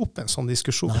skulle tatt opp en sånn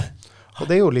diskusjon. Nei. Og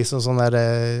det jo liksom sånn der,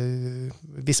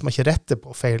 hvis man ikke retter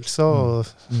på feil,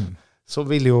 så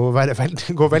vil jo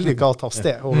gå veldig galt av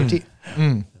sted over tid.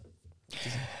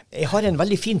 Jeg har en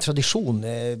veldig fin tradisjon.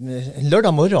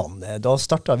 Lørdag morgen, da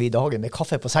starter vi dagen med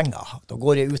kaffe på senga. Da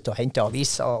går jeg ut og henter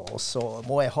aviser, og så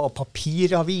må jeg ha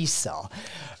papiraviser.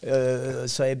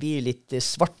 Så jeg blir litt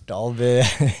svart av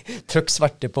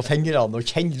trykksverte på fingrene og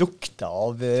kjenner lukta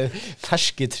av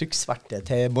ferske trykksverte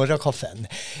til morgenkaffen.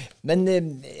 Men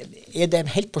det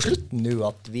helt på slutten nå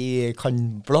at vi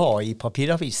kan bla i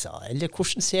papiraviser, eller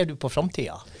hvordan ser du på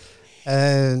fremtiden?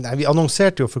 Nei, vi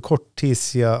annonserte jo for kort tid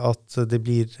siden at det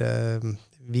blir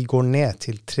vi går ned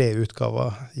til 3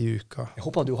 utgaver i uka. Jeg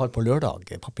håper du har på lørdag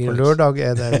papiravis. På lørdag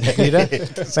det papiret.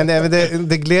 Men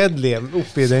det gledelige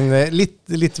oppi den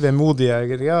litt vemodige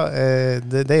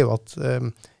det jo at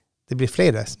det blir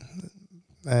flere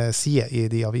sider i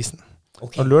de avisene.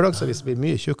 Okay. Og lørdagsavis blir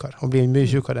mye tjukkere, og blir mye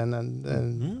tjukkere enn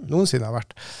noensinne har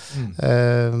vært.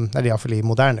 Eller i hvert fall i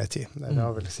moderne tid. Det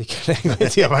har vel sikkert en gang i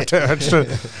tid vært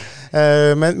større.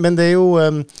 Men det jo,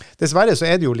 dessverre så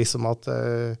det jo liksom at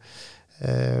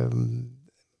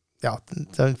ja,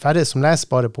 det færre som leser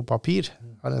bare på papir.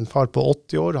 Jeg har en far på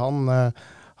 80 år,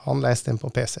 han leste den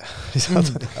på PC.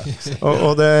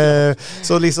 Og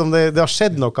så liksom det har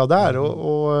skjedd noe der,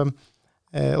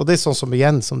 og det sånn som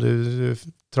igjen, som du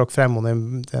trakk frem om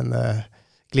den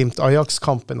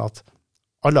Glimt-Ajax-kampen, at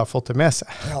alle har fått det med seg.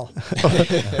 Ja.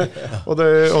 og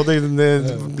det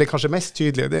ble kanskje mest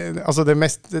tydelig.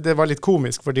 Det var litt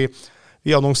komisk, fordi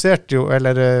vi annonserte jo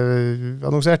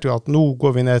at nå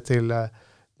går vi ned til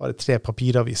bare 3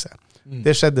 papiraviser.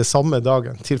 Det skjedde samme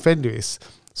dagen, tilfeldigvis,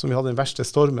 som vi hadde den verste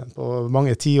stormen på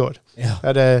mange 10 år. Ja.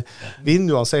 Der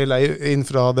vinduene seilet inn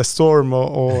fra The Storm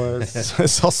og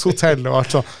SAS-hotell og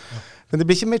alt sånt. Men det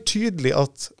blir ikke mer tydelig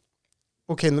at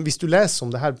hvis du leser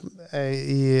om det her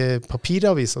i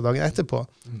papiravisa dagen etterpå,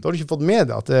 da har du ikke fått med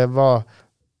deg at det var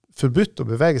forbudt å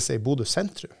bevege seg i Bodø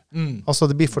sentrum. Altså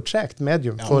det blir for tregt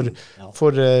medium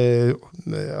for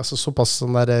altså såpass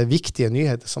sånne der viktige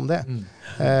nyheter som det.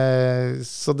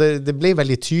 Så det ble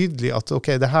veldig tydelig at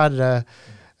det her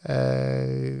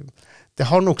det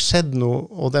har nok skjedd noe,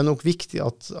 og det nok viktig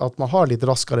at man har litt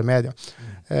raskere medier.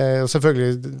 Og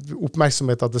selvfølgelig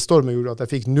oppmerksomhet at det stormen gjorde at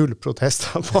jeg fikk 0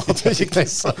 protester på at jeg ikke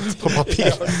leste på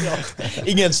papir.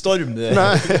 Ingen storm.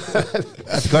 Nei.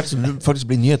 Etter hvert som faktisk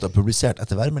blir nyheter publisert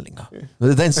etter værmeldinga.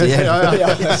 Det den som gjelder.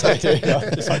 Ja,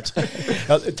 det sant.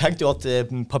 Tenkte du at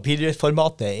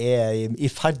papirformatet i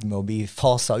ferd med å bli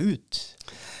faset ut?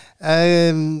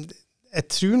 Jeg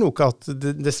tror nok at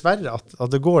dessverre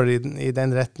at det går i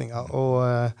den retningen,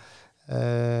 og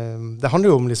det handler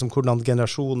jo om liksom hvordan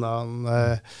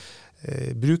generasjonene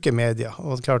bruker media,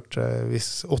 og klart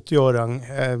hvis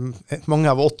 80-åringer,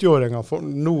 mange av 80-åringene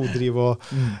nå driver og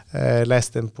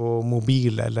leser den på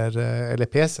mobil eller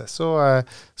PC, så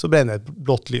brenner det et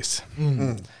blått lys.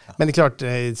 Men det er klart,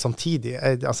 samtidig,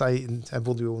 jeg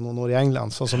bodde jo noen år i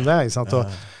England, sånn som det, og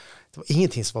det var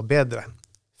ingenting som var bedre.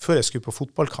 Før jeg skulle på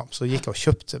fotballkamp, så gikk jeg og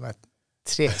kjøpte meg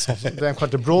 3 sånn, det de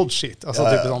kalte broadsheet, altså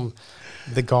type sånn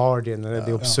The Guardian, eller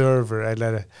The Observer,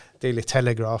 eller Daily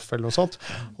Telegraph, eller noe sånt,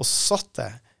 og satt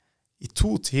jeg i 2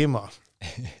 timer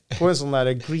på en sånn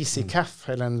der greasy caff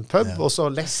eller en pub, og så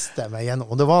leste jeg meg gjennom.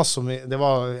 Og det var så mye, det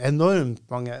var enormt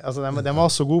mange, altså de var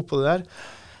så gode på det der.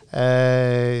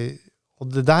 Og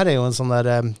det der jo en sånn der,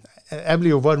 jeg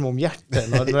blir jo varm om hjertet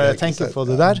når jeg tenker på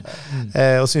det der,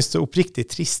 og synes det oppriktig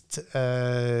trist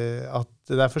at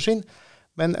det der forsvinner.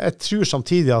 Men jeg tror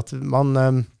samtidig at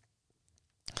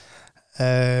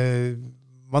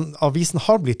avisen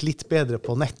har blitt litt bedre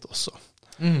på nett også.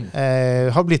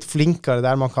 Har blitt flinkere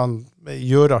der man kan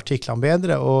gjøre artiklene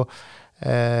bedre, og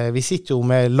vi sitter jo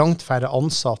med langt færre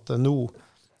ansatte nå.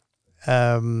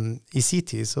 I sin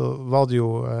tid så var det jo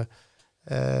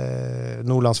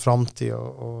Nordlands fremtid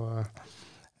og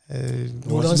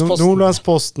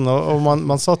Nordlandsposten, og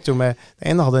man satt jo med, det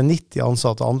ene hadde 90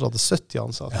 ansatte, det andre hadde 70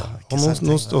 ansatte,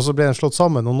 og så ble den slått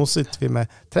sammen, og nå sitter vi med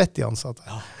 30 ansatte.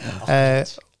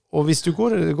 Og hvis du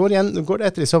går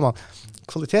etter i sømmene,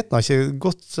 kvaliteten har ikke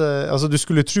gått, altså du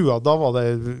skulle tro at da var det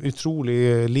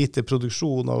utrolig lite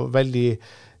produksjon og veldig,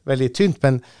 veldig tynt,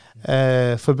 men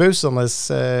forbausende,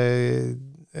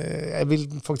 jeg vil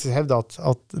faktisk hevde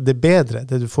at det bedre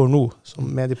det du får nå som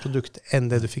medieprodukt enn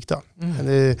det du fikk da. Men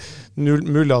det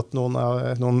mulig at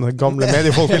noen gamle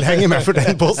mediefolk vil henge med for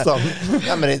den påstanden.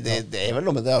 Ja, men det vel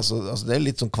noe med det, altså det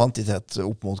litt sånn kvantitet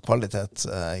opp mot kvalitet,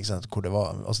 ikke sant, hvor det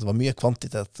var mye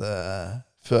kvantitet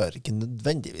før, ikke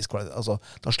nødvendigvis kvalitet, altså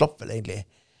da slapp vel egentlig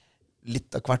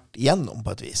litt av hvert igjennom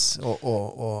på et vis,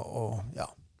 og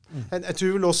ja. Jeg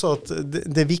tror vel også at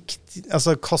det viktig,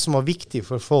 altså hva som var viktig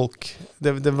for folk,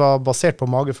 det var basert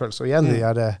på magefølelse, og igjen de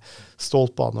her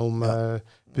stolpene om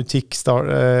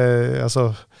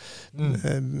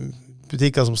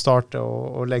butikker som starter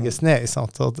og legges ned,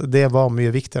 sant? At det var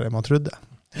mye viktigere enn man trodde.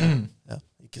 Ja,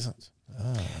 ikke sant?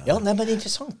 Ja, nei, men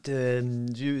interessant.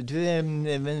 Du en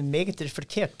meget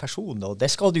reflektert person, og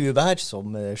det skal du jo være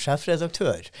som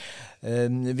sjefredaktør.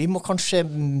 Vi må kanskje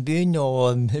begynne å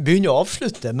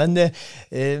avslutte, men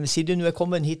siden du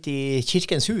kommet hit i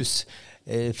Kirkens hus,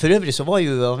 for øvrig så var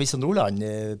jo Avisa Nordland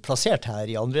plassert her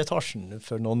i andre etasjen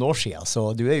for noen år siden,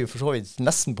 så du jo for så vidt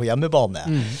nesten på hjemmebane.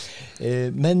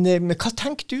 Men hva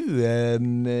tenker du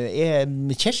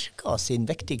kirka sin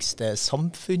viktigste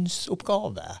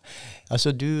samfunnsoppgave?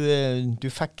 Altså du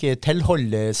fikk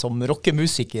tilhold som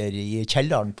rockemusiker i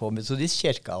kjelleren på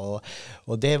metodistkirka,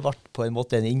 og det ble på en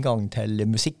måte en inngang til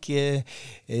musikklivet.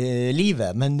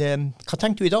 Men hva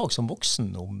tenker du i dag som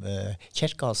voksen om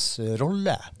kirkas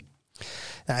rolle?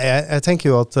 Jeg tenker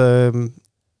jo at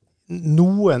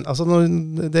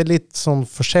det litt sånn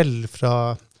forskjell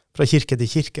fra kirke til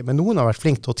kirke, men noen har vært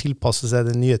flink til å tilpasse seg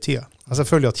den nye tida. Altså,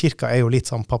 selvfølgelig at kirka jo litt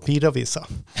sånn papiraviser.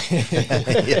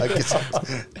 Ja, ikke sant.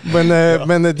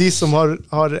 Men de som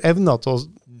har evnet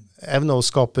å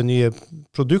skape nye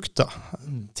produkter,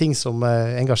 ting som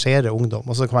engasjerer ungdom,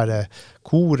 og så kan være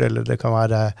kor, eller det kan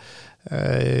være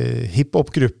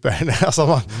hiphop-grupper,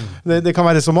 altså det kan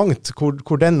være så mangt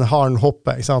hvor den har en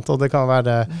hoppe, ikke sant? Og det kan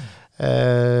være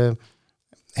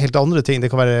helt andre ting, det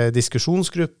kan være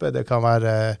diskusjonsgrupper, det kan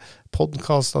være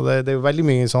podcaster, det jo veldig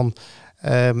mye sånn,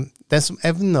 den som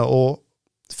evner å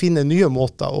finne nye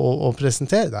måter å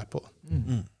presentere der på,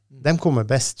 de kommer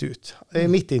best ut, det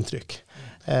mitt inntrykk.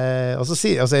 Og så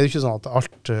det jo ikke sånn at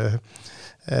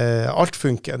alt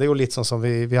funker. Det jo litt sånn som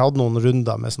vi hadde noen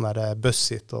runder med sånn der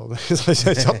BuzzFeed og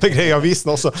kjappe greier i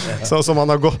avisen også, som man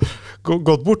har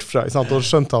gått bort fra, sant? Og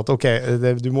skjønt at ok,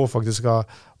 du må faktisk ha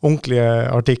ordentlige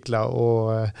artikler,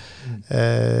 og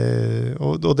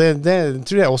det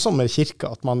tror jeg også med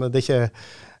kirka, at det er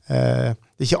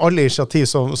ikke alle initiativ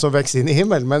som vekser inn i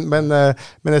himmelen, men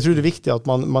jeg tror det viktig at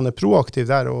man proaktiv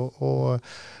der, og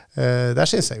der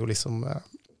synes jeg jo liksom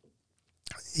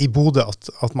i Bodø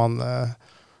at man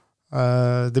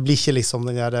det blir ikke liksom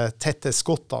den der tette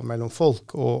skottene mellom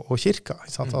folk og kirka,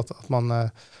 sant? At man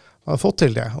har fått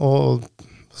til det, og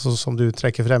så, som du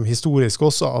trekker frem historisk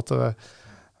også, at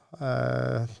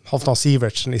Halvdan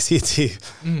Sivertsen i sin tid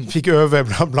fikk øve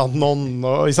blant noen,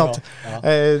 og, sant?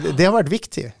 Det har vært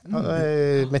viktig.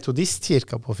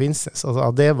 Metodistkirka på Finnsnes,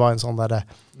 altså, det var en sånn der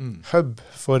hub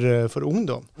for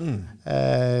ungdom.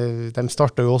 De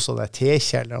startet jo også det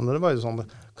tekjelleren, det var jo sånn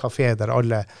kafé der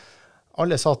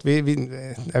alle satt, jeg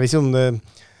vet ikke om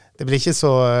det blir ikke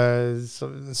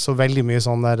så veldig mye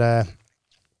sånn der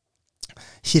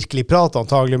kirkelig prat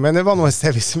antagelig, men det var noe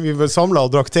sted vi samlet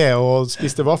og drakk te og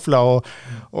spiste vafler,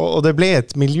 og det ble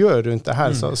et miljø rundt det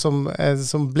her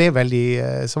som ble veldig,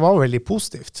 som var veldig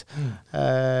positivt.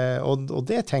 Og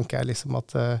det tenker jeg liksom at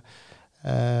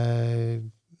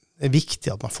viktig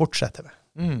at man fortsetter med.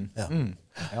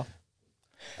 Ja.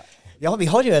 Ja, vi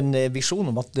har jo en visjon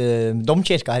om at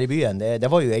domkirka her i byen, det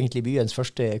var jo egentlig byens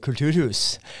første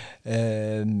kulturhus,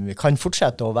 kan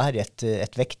fortsette å være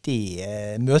et viktig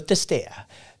møtested.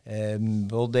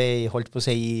 Både holdt på å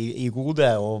si, i gode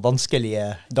og vanskelige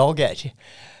dager.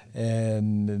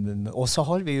 Og så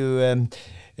har vi jo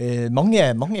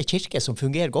mange kirker som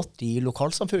fungerer godt i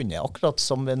lokalsamfunnet, akkurat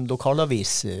som en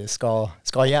lokalavis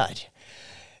skal gjøre.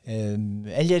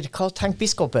 Eller hva tenker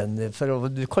biskopen? For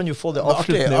du kan jo få det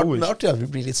avsluttende ord. Det er artig at vi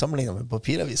blir litt sammenlignet med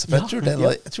papiraviser. For jeg tror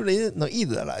det er noe i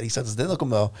det der. Ikke sant? Så det er noe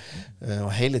med å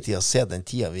hele tiden se den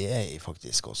tiden vi er i,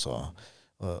 faktisk. Også.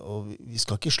 Og vi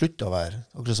skal ikke slutte å være,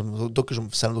 akkurat som dere som,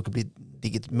 selv om dere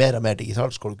blir mer og mer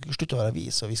digitalt, skal dere ikke slutte å være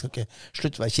avis, og vi skal ikke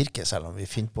slutte å være kirke, selv om vi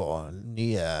finner på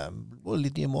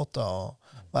litt nye måter å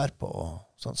være på.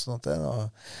 Sånn at det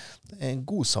er en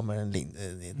god sammenligning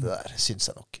i det der, synes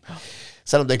jeg nok.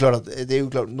 Selv om det er klart at det er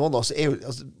jo klart, noen av oss er jo,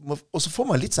 altså, og så får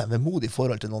man litt sånn vemodig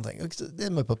forhold til noen ting.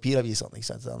 Det med papiravisene, ikke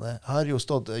sant? Jeg har jo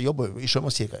jobbet i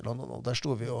Sjømannskirken i London, og der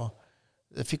stod vi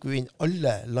fikk vi inn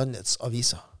alle landets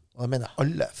aviser. Og jeg mener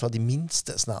alle, fra de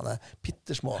minste, sånne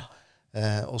pittersmå,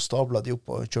 og stablet de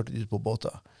opp og kjørte de ut på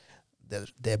båter.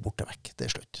 Det er borte vekk, det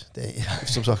er slutt.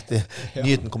 Som sagt,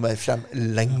 nyheten kommer frem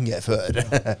lenge før,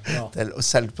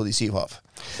 selv på de 7 hav.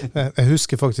 Jeg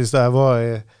husker faktisk da jeg var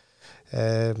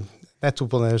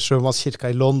nettopp på den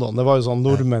sjømannskirka i London, det var jo sånn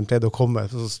nordmenn pleide å komme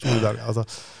på så store dager. Altså,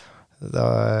 da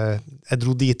jeg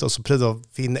dro dit og så prøvde å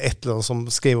finne et eller annet som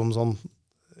skrev om sånn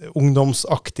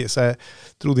ungdomsaktig, så jeg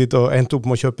dro dit og endte opp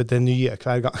med å kjøpe det nye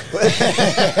hver gang.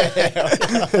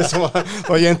 Som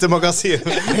var jentemagasin.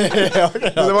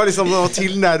 Men det var liksom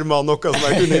tilnærmet noe som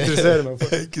jeg kunne interessere meg for.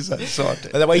 Ikke så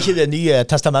artig. Men det var ikke det nye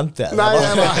testamentet. Nei.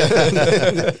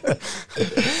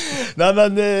 Nei,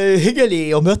 men hyggelig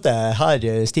å møte her,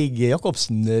 Stig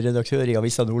Jakobsen, redaktør i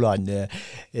Avisa Nordland.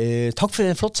 Takk for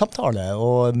en flott samtale,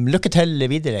 og lykke til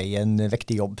videre i en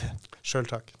viktig jobb. Selv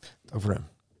takk. Takk for det.